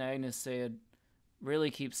something Agnes said really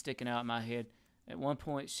keeps sticking out in my head. At one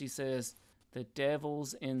point, she says, "The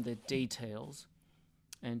devil's in the details."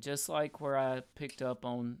 And just like where I picked up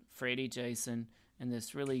on Freddy Jason and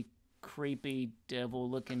this really creepy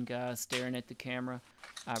devil-looking guy staring at the camera,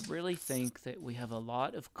 I really think that we have a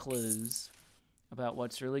lot of clues about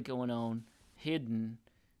what's really going on hidden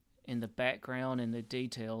in the background and the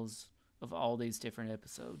details of all these different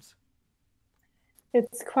episodes.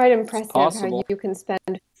 It's quite it's impressive how possible. you can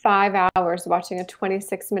spend 5 hours watching a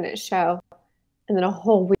 26-minute show and then a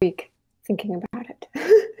whole week thinking about it.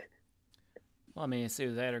 Well, I mean, it's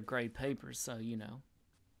either that or grade papers, so you know.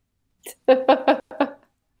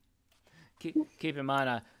 Keep in mind,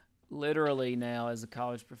 I literally now, as a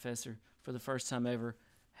college professor, for the first time ever,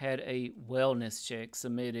 had a wellness check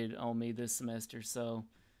submitted on me this semester. So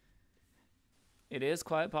it is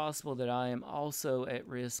quite possible that I am also at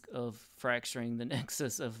risk of fracturing the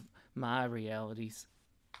nexus of my realities.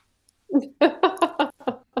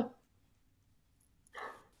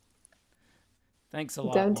 Thanks a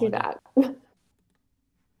lot, Don't do Wanda. that.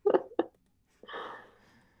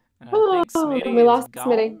 And I think Smitty We is lost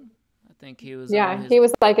Smitty. gone. I think he was on Yeah, his... he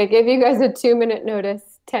was like, I gave you guys a 2-minute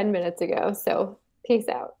notice 10 minutes ago, so peace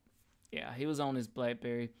out. Yeah, he was on his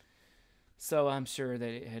BlackBerry. So I'm sure that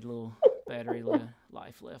it had a little battery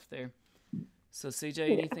life left there. So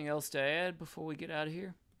CJ, anything else to add before we get out of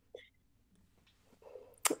here?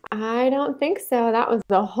 I don't think so. That was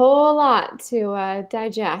a whole lot to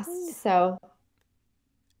digest. So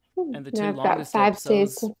And the now two I've got longest 5 days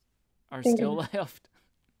episodes to are think still of it. left.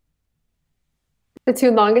 The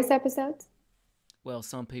 2 longest episodes? Well,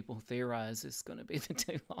 some people theorize it's going to be the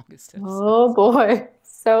two longest Oh episodes. boy,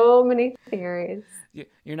 so many theories.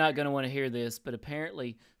 You're not going to want to hear this, but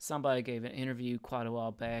apparently somebody gave an interview quite a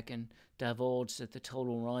while back and divulged that the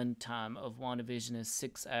total run time of WandaVision is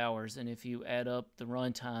 6 hours. And if you add up the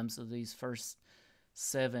run times of these first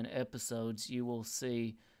 7 episodes, you will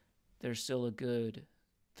see there's still a good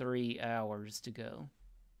 3 hours to go.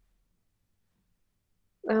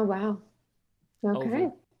 Oh wow. Okay.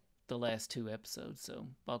 Over the last 2 episodes. So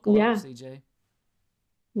buckle Yeah. up, CJ.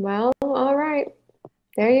 Well, all right.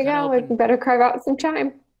 There you kinda go. hoping- We better carve out some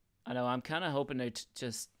time. I know, I'm kind of hoping to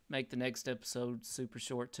just make the next episode super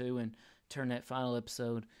short too, and turn that final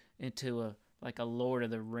episode into a Lord of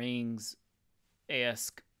the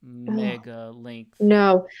Rings-esque mega length.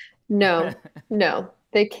 No, no, no.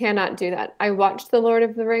 They cannot do that. I watched The Lord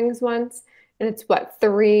of the Rings once, and it's what,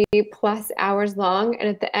 3+ hours long, and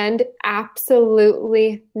at the end,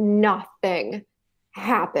 absolutely nothing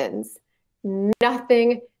happens.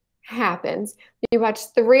 Nothing happens. You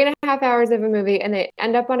watch 3.5 hours of a movie, and they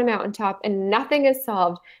end up on a mountaintop, and nothing is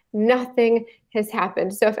solved. Nothing has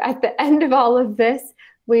happened. So if at the end of all of this,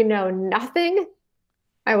 we know nothing,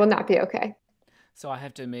 I will not be okay. So I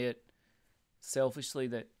have to admit, selfishly,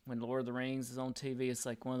 that when Lord of the Rings is on TV, it's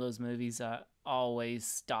like one of those movies I always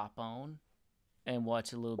stop on and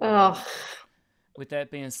watch a little bit of it. Oh, With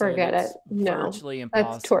that being said, forget it. it's No, virtually that's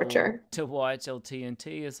impossible torture. to watch on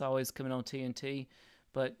TNT. It's always coming on TNT.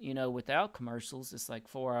 But, without commercials, it's like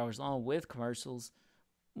 4 hours long. With commercials,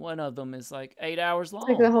 one of them is like 8 hours long.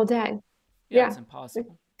 Like the whole day. Yeah, it's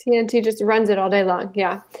impossible. TNT just runs it all day long.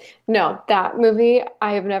 Yeah. No, that movie,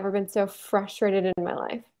 I have never been so frustrated in my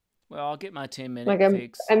life. Well, I'll get my 10-minute Like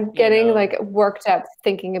fix. I'm getting like worked up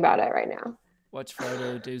thinking about it right now. Watch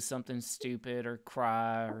Frodo do something stupid or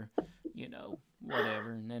cry or,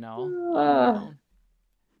 whatever, and then I'll move on.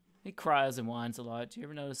 He cries and whines a lot. Do you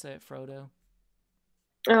ever notice that, Frodo?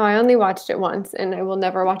 Oh, I only watched it once, and I will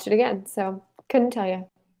never watch it again, so couldn't tell you.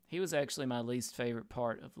 He was actually my least favorite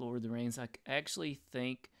part of Lord of the Rings. I actually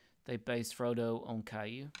think they based Frodo on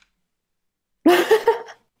Caillou.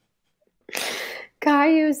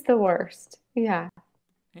 Caillou's the worst. Yeah.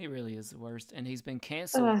 He really is the worst, and he's been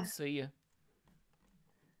canceled. See ya.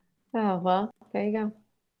 Oh, well, there you go.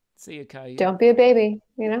 See ya, Caillou. Don't be a baby,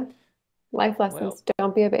 Life lessons. Well,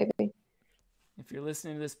 don't be a baby. if you're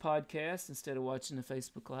listening to this podcast instead of watching the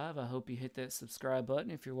Facebook Live, I hope you hit that subscribe button.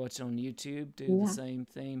 If you're watching on YouTube, do the same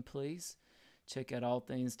thing, please. Check out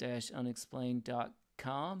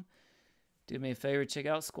allthings-unexplained.com. Do me a favor, check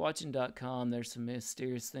out squatching.com. There's some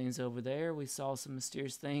mysterious things over there. We saw some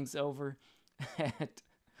mysterious things over at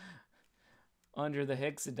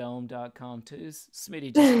underthehexadome.com too.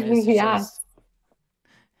 Smitty just messaged us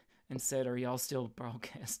and said, "Are y'all still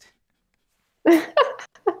broadcasting?"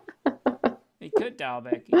 He could dial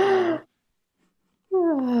back in.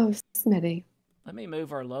 Oh, Smitty. Let me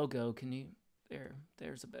move our logo. Can you?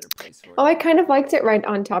 There's a better place for it. Oh, I kind of liked it right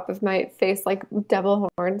on top of my face, like devil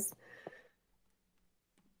horns.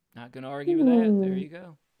 Not going to argue with that. There you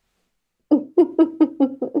go.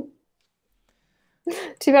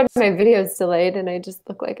 Too bad my video's delayed and I just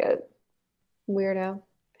look like a weirdo.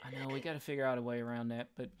 I know, we got to figure out a way around that.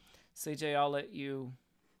 But CJ, I'll let you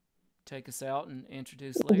take us out and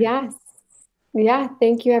introduce later. Yes. Yeah.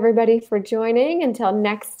 Thank you, everybody, for joining. Until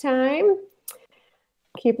next time,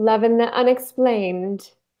 keep loving the unexplained.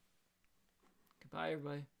 Goodbye,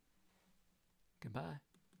 everybody. Goodbye.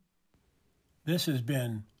 This has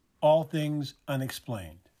been All Things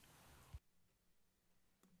Unexplained.